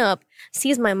 looks me up,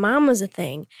 sees my mom as a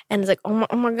thing, and is like, oh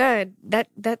my God,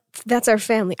 that's our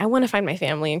family. I want to find my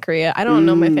family in Korea. I don't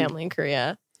know my family in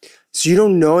Korea. So you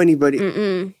don't know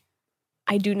anybody?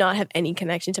 I do not have any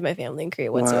connection to my family in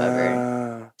Korea whatsoever.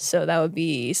 Wow. So that would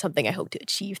be something I hope to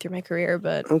achieve through my career.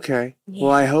 But okay,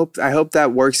 well, I hope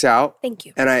that works out. Thank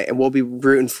you. And we'll be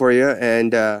rooting for you.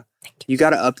 And you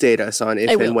got to update us on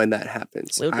if and when that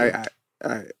happens.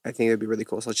 I think it'd be really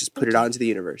cool. So let's just put it out into the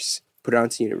universe.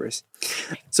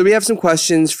 So we have some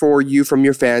questions for you from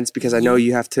your fans because I know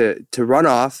you have to run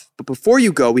off. But before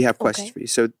you go, we have questions for you.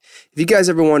 So if you guys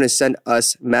ever want to send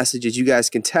us messages, you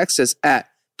guys can text us at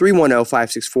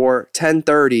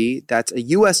 310-564-1030. That's a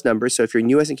U.S. number. So if you're in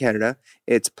U.S. and Canada,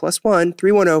 it's +1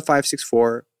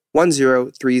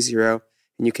 310-564-1030.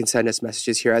 And you can send us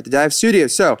messages here at the Dive Studio.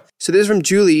 So this is from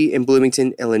Julie in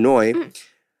Bloomington, Illinois.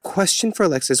 Question for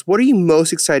Alexis: what are you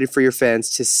most excited for your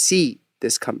fans to see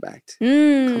this comeback?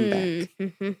 Yes,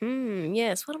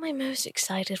 what am I most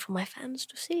excited for my fans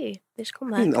to see this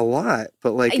comeback? I mean, a lot,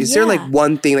 but like, is there like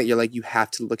one thing that you're like, you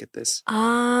have to look at this?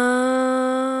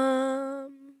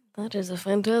 That is a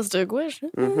fantastic question.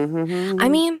 I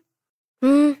mean,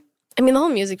 the whole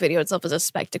music video itself is a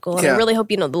spectacle, and I really hope,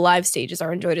 you know, the live stages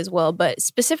are enjoyed as well. But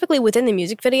specifically within the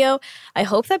music video, I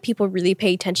hope that people really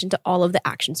pay attention to all of the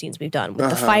action scenes we've done with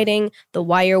the fighting, the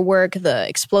wire work, the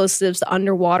explosives, the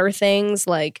underwater things.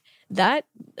 Like, that,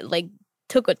 like,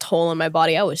 took a toll on my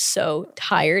body. I was so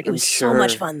tired. It was so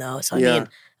much fun, though. So, I mean,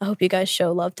 I hope you guys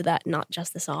show love to that, not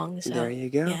just the songs. So, there you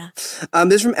go. Yeah.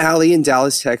 This is from Allie in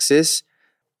Dallas, Texas.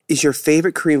 Is your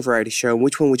favorite Korean variety show, and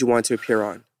which one would you want to appear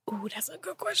on? Ooh, that's a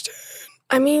good question.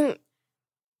 I mean,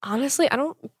 honestly, I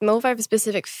don't know if I have a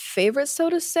specific favorite, so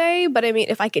to say, but I mean,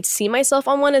 if I could see myself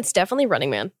on one, it's definitely Running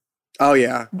Man. Oh,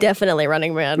 yeah. Definitely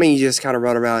Running Man. I mean, you just kind of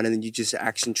run around and then you just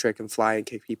action trick and fly and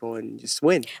kick people and just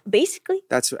win. Basically.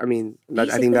 That's, I mean,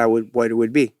 I think that would what it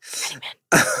would be.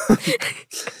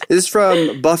 This is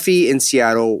from Buffy in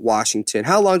Seattle, Washington.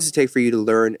 How long does it take for you to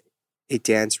learn a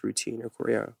dance routine or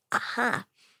choreo?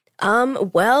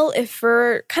 Well, if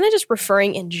we're kind of just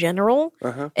referring in general,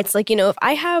 it's like, you know, if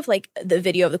I have like the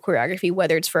video of the choreography,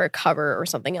 whether it's for a cover or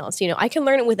something else, you know, I can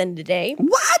learn it within the day.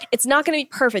 What? It's not going to be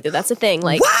perfect, though. That's the thing.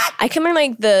 Like, what? I can learn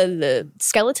like the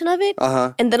skeleton of it,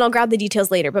 and then I'll grab the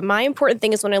details later. But my important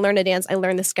thing is when I learn to dance, I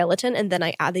learn the skeleton and then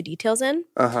I add the details in.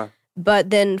 But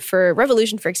then for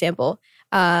Revolution, for example,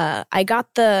 I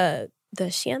got the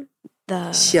xian.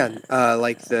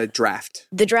 Like the draft.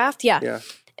 The draft, yeah. Yeah.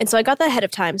 And so I got that ahead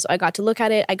of time. So I got to look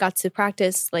at it. I got to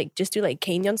practice, like, just do like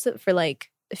Keinyeonsu for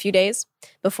like a few days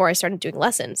before I started doing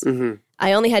lessons.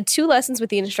 I only had 2 lessons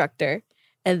with the instructor.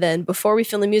 And then before we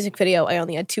filmed the music video, I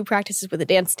only had 2 practices with the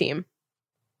dance team.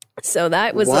 So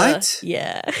that was What?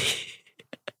 Yeah.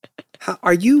 How,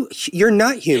 are you? You're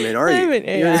not human, are you? I'm an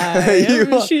You're- AI.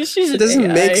 you are- She's it an doesn't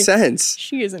AI. make sense.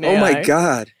 She is an Oh AI. my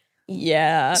god.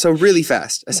 Yeah. So really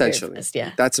fast, Very essentially. fast,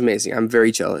 yeah. That's amazing. I'm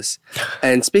very jealous.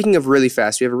 And speaking of really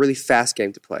fast, we have a really fast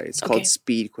game to play. It's Okay. called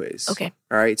Speed Quiz. Okay.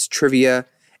 All right. It's trivia,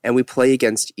 and we play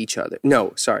against each other.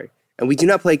 No, sorry. And we do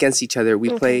not play against each other. We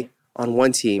play on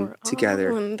one team We're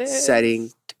together, on this.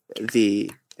 setting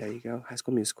the. There you go. High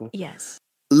School Musical. Yes.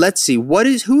 Let's see.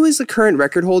 Who is the current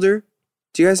record holder?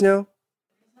 Do you guys know?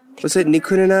 Was it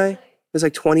Nikun and I? It was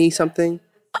like 20 something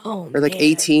Oh, or like man.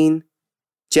 18.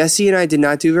 Jesse and I did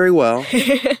not do very well.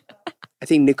 I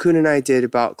think Nikun and I did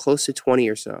about close to 20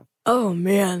 or so. Oh,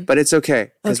 man. But it's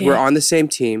okay because Okay. we're on the same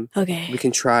team. Okay. We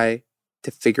can try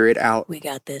to figure it out We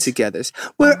got this. together.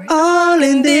 We're all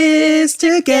in this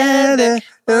together.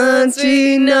 Once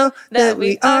we know that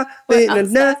we are, we're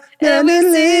not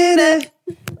later.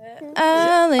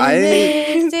 All in I-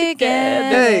 this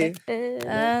together. Hey,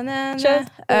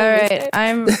 All right,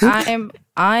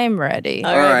 I'm ready.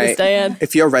 All right, Miss right. Diane.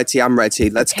 if you're ready, I'm ready.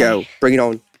 Let's go. Bring it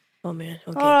on. Oh, man.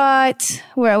 Okay. All right,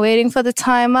 we're waiting for the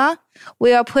timer.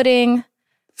 We are putting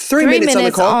 3 3 minutes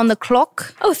minutes on the clock.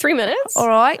 clock. Oh, 3 minutes? All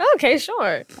right. Okay,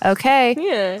 sure. Okay.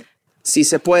 Yeah. Si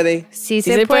se puede. Si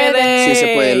Si se puede. Si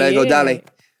se puede. Let's go, Yeah. dale.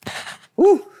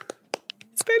 Woo.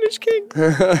 Spanish King.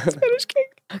 Spanish King.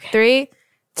 3,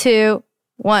 2,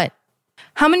 1.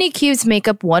 How many cubes make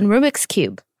up one Rubik's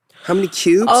Cube? How many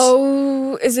cubes?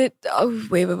 Oh, is it? Oh,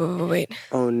 wait.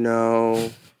 Oh,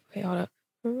 no. Wait, hold up.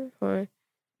 Four.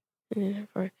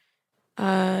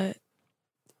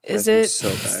 Is I'm it so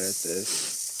bad at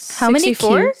this. How many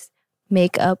 64? cubes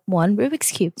make up one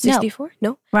Rubik's Cube? 64?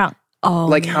 No. Wrong. Oh,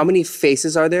 Like, how many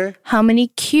faces are there? How many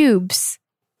cubes?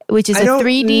 Which is I a don't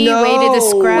 3D way know. to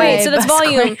describe. Wait, so that's a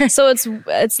volume. square. So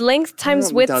it's length times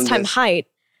haven't width done times this. height,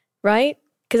 right?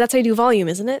 Because that's how you do volume,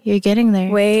 isn't it? You're getting there.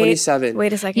 Wait. 27.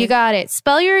 Wait a second. You got it.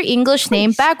 Spell your English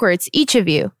name backwards, each of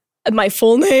you. my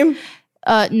full name.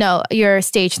 No, your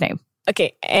stage name.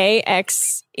 Okay,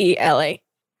 Axela.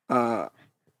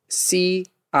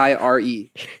 CIRE.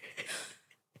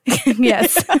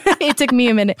 Yes. It took me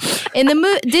a minute. In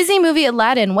the Disney movie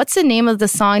Aladdin, what's the name of the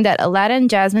song that Aladdin and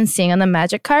Jasmine sing on the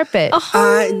magic carpet?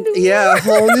 Yeah, a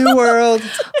whole new world.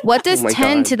 What does Oh my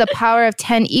 10 God. to the power of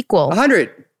 10 equal?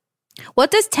 100. What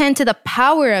does 10 to the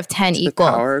power of 10 The equal?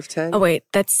 power of 10. Oh wait,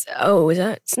 is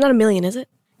that? It's not a million, is it?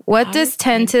 What does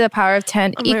 10 to the power of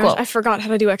 10 Oh my equal? gosh, I forgot how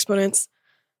to do exponents.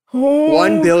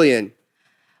 1 billion.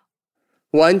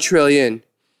 1 trillion.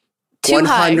 Too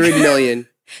 100 high. million.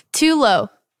 Too low.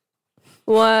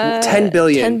 What? 10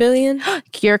 billion. 10 billion?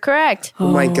 You're correct. Oh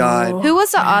my God. Who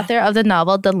was the author of the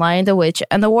novel The Lion, the Witch,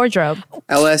 and the Wardrobe?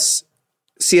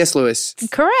 C.S. Lewis.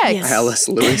 Correct. Yes. L.S.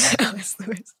 Lewis. Alice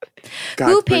Lewis. God,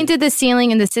 Who but- painted the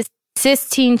ceiling in the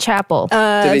Sistine Chapel?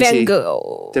 Da Vinci. Van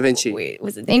Gogh. Da Vinci. Wait,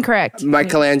 was it? Incorrect.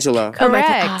 Michelangelo. Oh,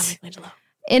 Correct. Michelangelo.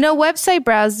 In a website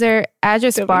browser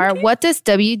address bar, what does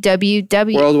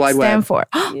www World Wide stand Web. for?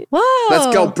 Whoa!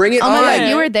 Let's go. Bring it Oh my on. God,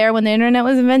 you were there when the internet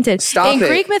was invented. Stop In it.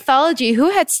 Greek mythology,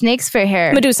 who had snakes for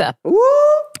hair? Medusa. Woo!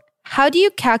 How do you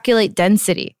calculate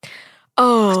density?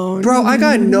 Oh, Bro, I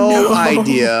got no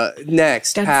idea.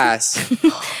 Next, That's-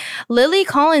 pass. Lily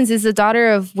Collins is the daughter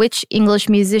of which English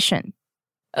musician?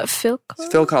 Phil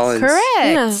Collins? Phil Collins.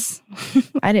 Correct.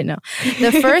 I didn't know.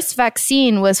 The first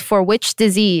vaccine was for which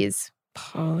disease?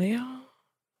 Polio?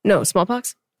 No,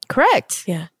 smallpox? Correct.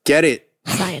 Yeah. Get it.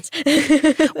 Science.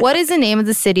 What is the name of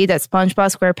the city that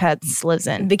SpongeBob SquarePants lives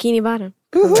in? Bikini Bottom.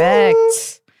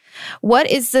 Correct. What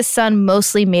is the sun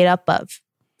mostly made up of?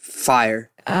 Fire.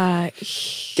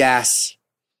 Gas.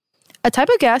 A type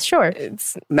of gas, sure.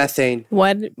 It's Methane.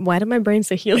 why did my brain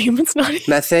say helium? It's not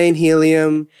Methane,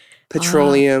 helium,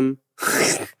 petroleum,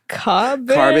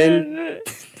 carbon.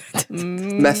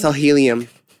 methyl helium.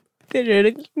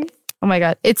 Oh my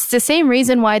God. It's the same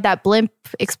reason why that blimp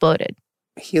exploded.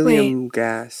 Helium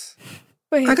gas.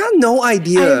 Wait, I got no I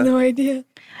idea. have no idea.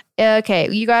 Okay,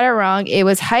 you got it wrong. It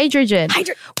was hydrogen.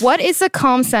 What is the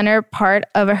calm center part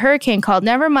of a hurricane called?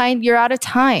 Never mind, you're out of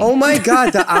time. Oh my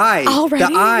God, the eye. Already?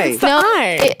 The eye. It's the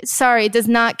eye. Sorry, it does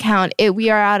not count.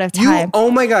 We are out of You, time. oh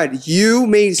my God, you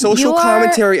made social You are-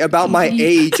 commentary about my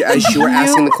age as you were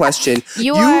asking the question.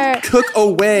 you are- took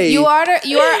away. You are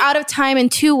out of time in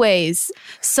two ways.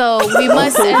 So we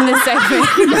must end this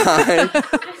segment.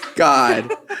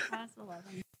 God.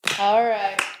 All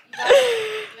right.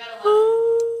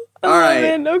 All right.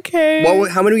 11, okay.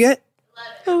 How many we get?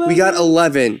 11. We got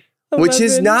 11, which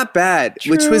is 11. not bad,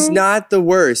 which was True. not the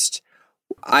worst.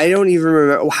 I don't even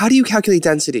remember. How do you calculate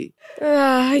density?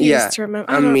 I Yeah. used to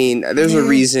remember. I mean, there's a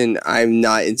reason I'm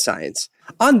not in science.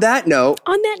 On that note,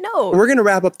 we're going to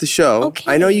wrap up the show.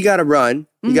 Okay. I know you got to run.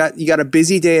 You got a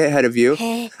busy day ahead of you.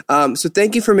 So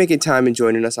thank you for making time and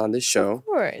joining us on this show. Of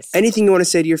course. Anything you want to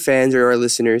say to your fans or our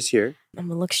listeners here? I'm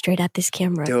going to look straight at this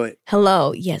camera. Do it.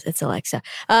 Hello. Yes, it's Alexa.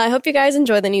 I hope you guys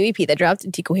enjoy the new EP that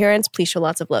dropped, Decoherence. Please show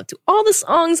lots of love to all the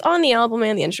songs on the album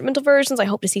and the instrumental versions. I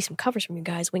hope to see some covers from you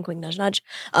guys. Wink, wink, nudge, nudge.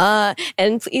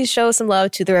 And please show some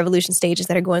love to the Revolution stages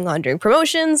that are going on during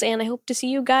promotions. And I hope to see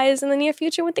you guys in the near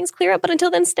future when things clear up. But until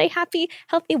then, stay happy,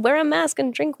 healthy, wear a mask,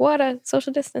 and drink water.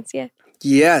 Social distance, yeah.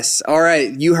 Yes. All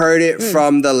right. You heard it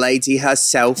from the lady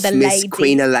herself, Miss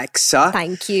Queen Alexa.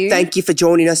 Thank you. Thank you for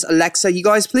joining us, Alexa. You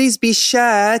guys, please be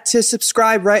sure to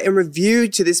subscribe, rate, and review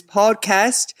to this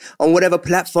podcast on whatever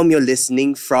platform you're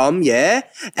listening from, yeah?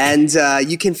 And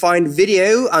you can find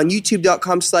video on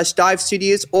youtube.com/Dive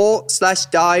Studios or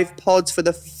 /Dive Pods for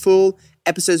the full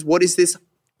episodes. What is this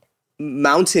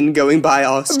mountain going by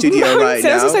our studio right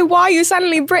now? I was gonna say, why are you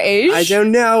suddenly British? I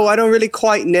don't know. I don't really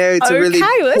quite know. It's a really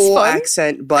cool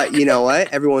accent, but you know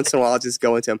what? Every once in a while, I'll just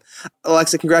go into them.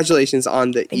 Alexa, congratulations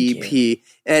on the EP. You.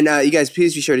 And you guys,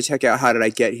 please be sure to check out How Did I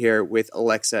Get Here with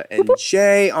Alexa and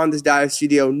Jay on the Dive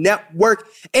Studio Network.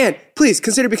 And please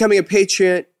consider becoming a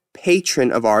patron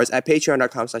of ours at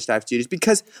patreon.com/Dive Studios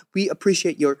because we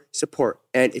appreciate your support.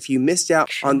 And if you missed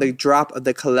out on the drop of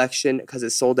the collection because it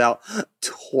sold out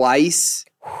twice,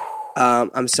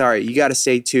 I'm sorry. You got to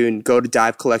stay tuned. Go to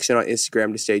Dive Collection on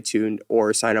Instagram to stay tuned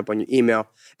or sign up on your email.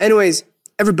 Anyways,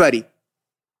 everybody,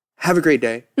 have a great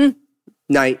day,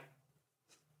 night,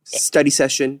 study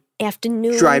session,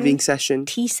 afternoon, driving session,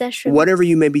 tea session, whatever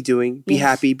you may be doing. Be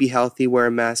happy, be healthy, wear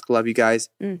a mask. Love you guys.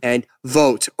 And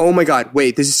vote. Oh my God.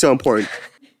 Wait, this is so important.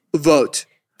 Vote.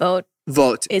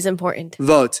 Vote is important.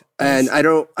 Vote. And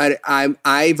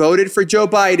I voted for Joe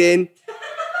Biden.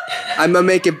 I'm going to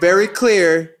make it very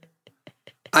clear.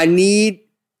 I need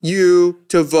you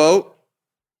to vote.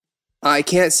 I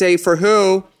can't say for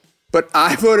who, but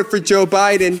I voted for Joe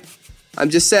Biden. I'm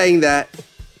just saying that.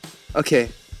 Okay.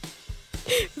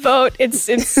 Vote. It's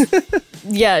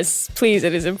yes, please,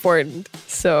 it is important.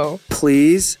 So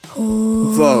please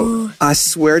vote. I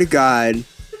swear to God.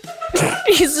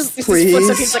 Please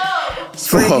he's like,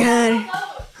 swear to God.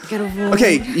 Gotta vote.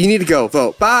 Okay, you need to go.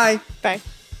 Vote. Bye. Bye.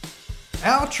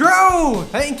 Outro!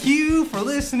 Thank you for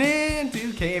listening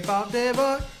to K-Pop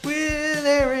Debug with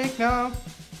Eric Nam.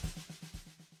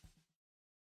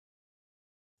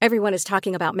 Everyone is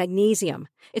talking about magnesium.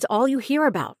 It's all you hear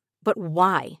about. But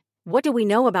why? What do we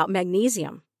know about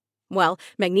magnesium? Well,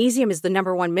 magnesium is the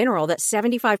 #1 mineral that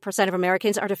 75% of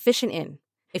Americans are deficient in.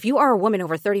 If you are a woman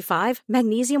over 35,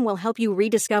 magnesium will help you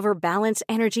rediscover balance,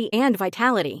 energy, and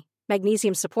vitality.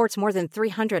 Magnesium supports more than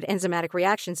 300 enzymatic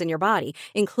reactions in your body,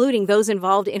 including those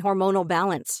involved in hormonal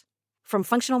balance. From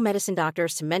functional medicine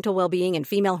doctors to mental well-being and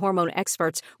female hormone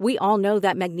experts, we all know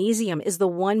that magnesium is the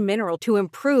one mineral to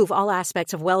improve all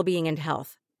aspects of well-being and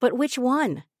health. But which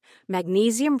one?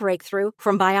 Magnesium Breakthrough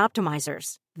from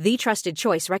Bioptimizers, the trusted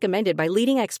choice recommended by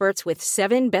leading experts with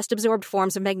 7 best-absorbed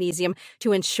forms of magnesium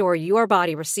to ensure your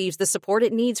body receives the support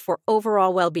it needs for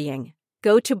overall well-being.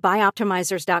 Go to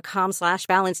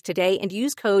bioptimizers.com/balance today and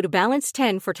use code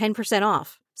BALANCE10 for 10%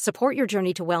 off. Support your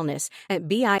journey to wellness at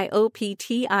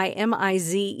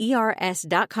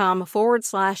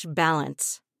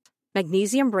bioptimizers.com/balance.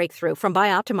 Magnesium Breakthrough from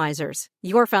Bioptimizers,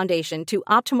 your foundation to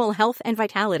optimal health and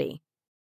vitality.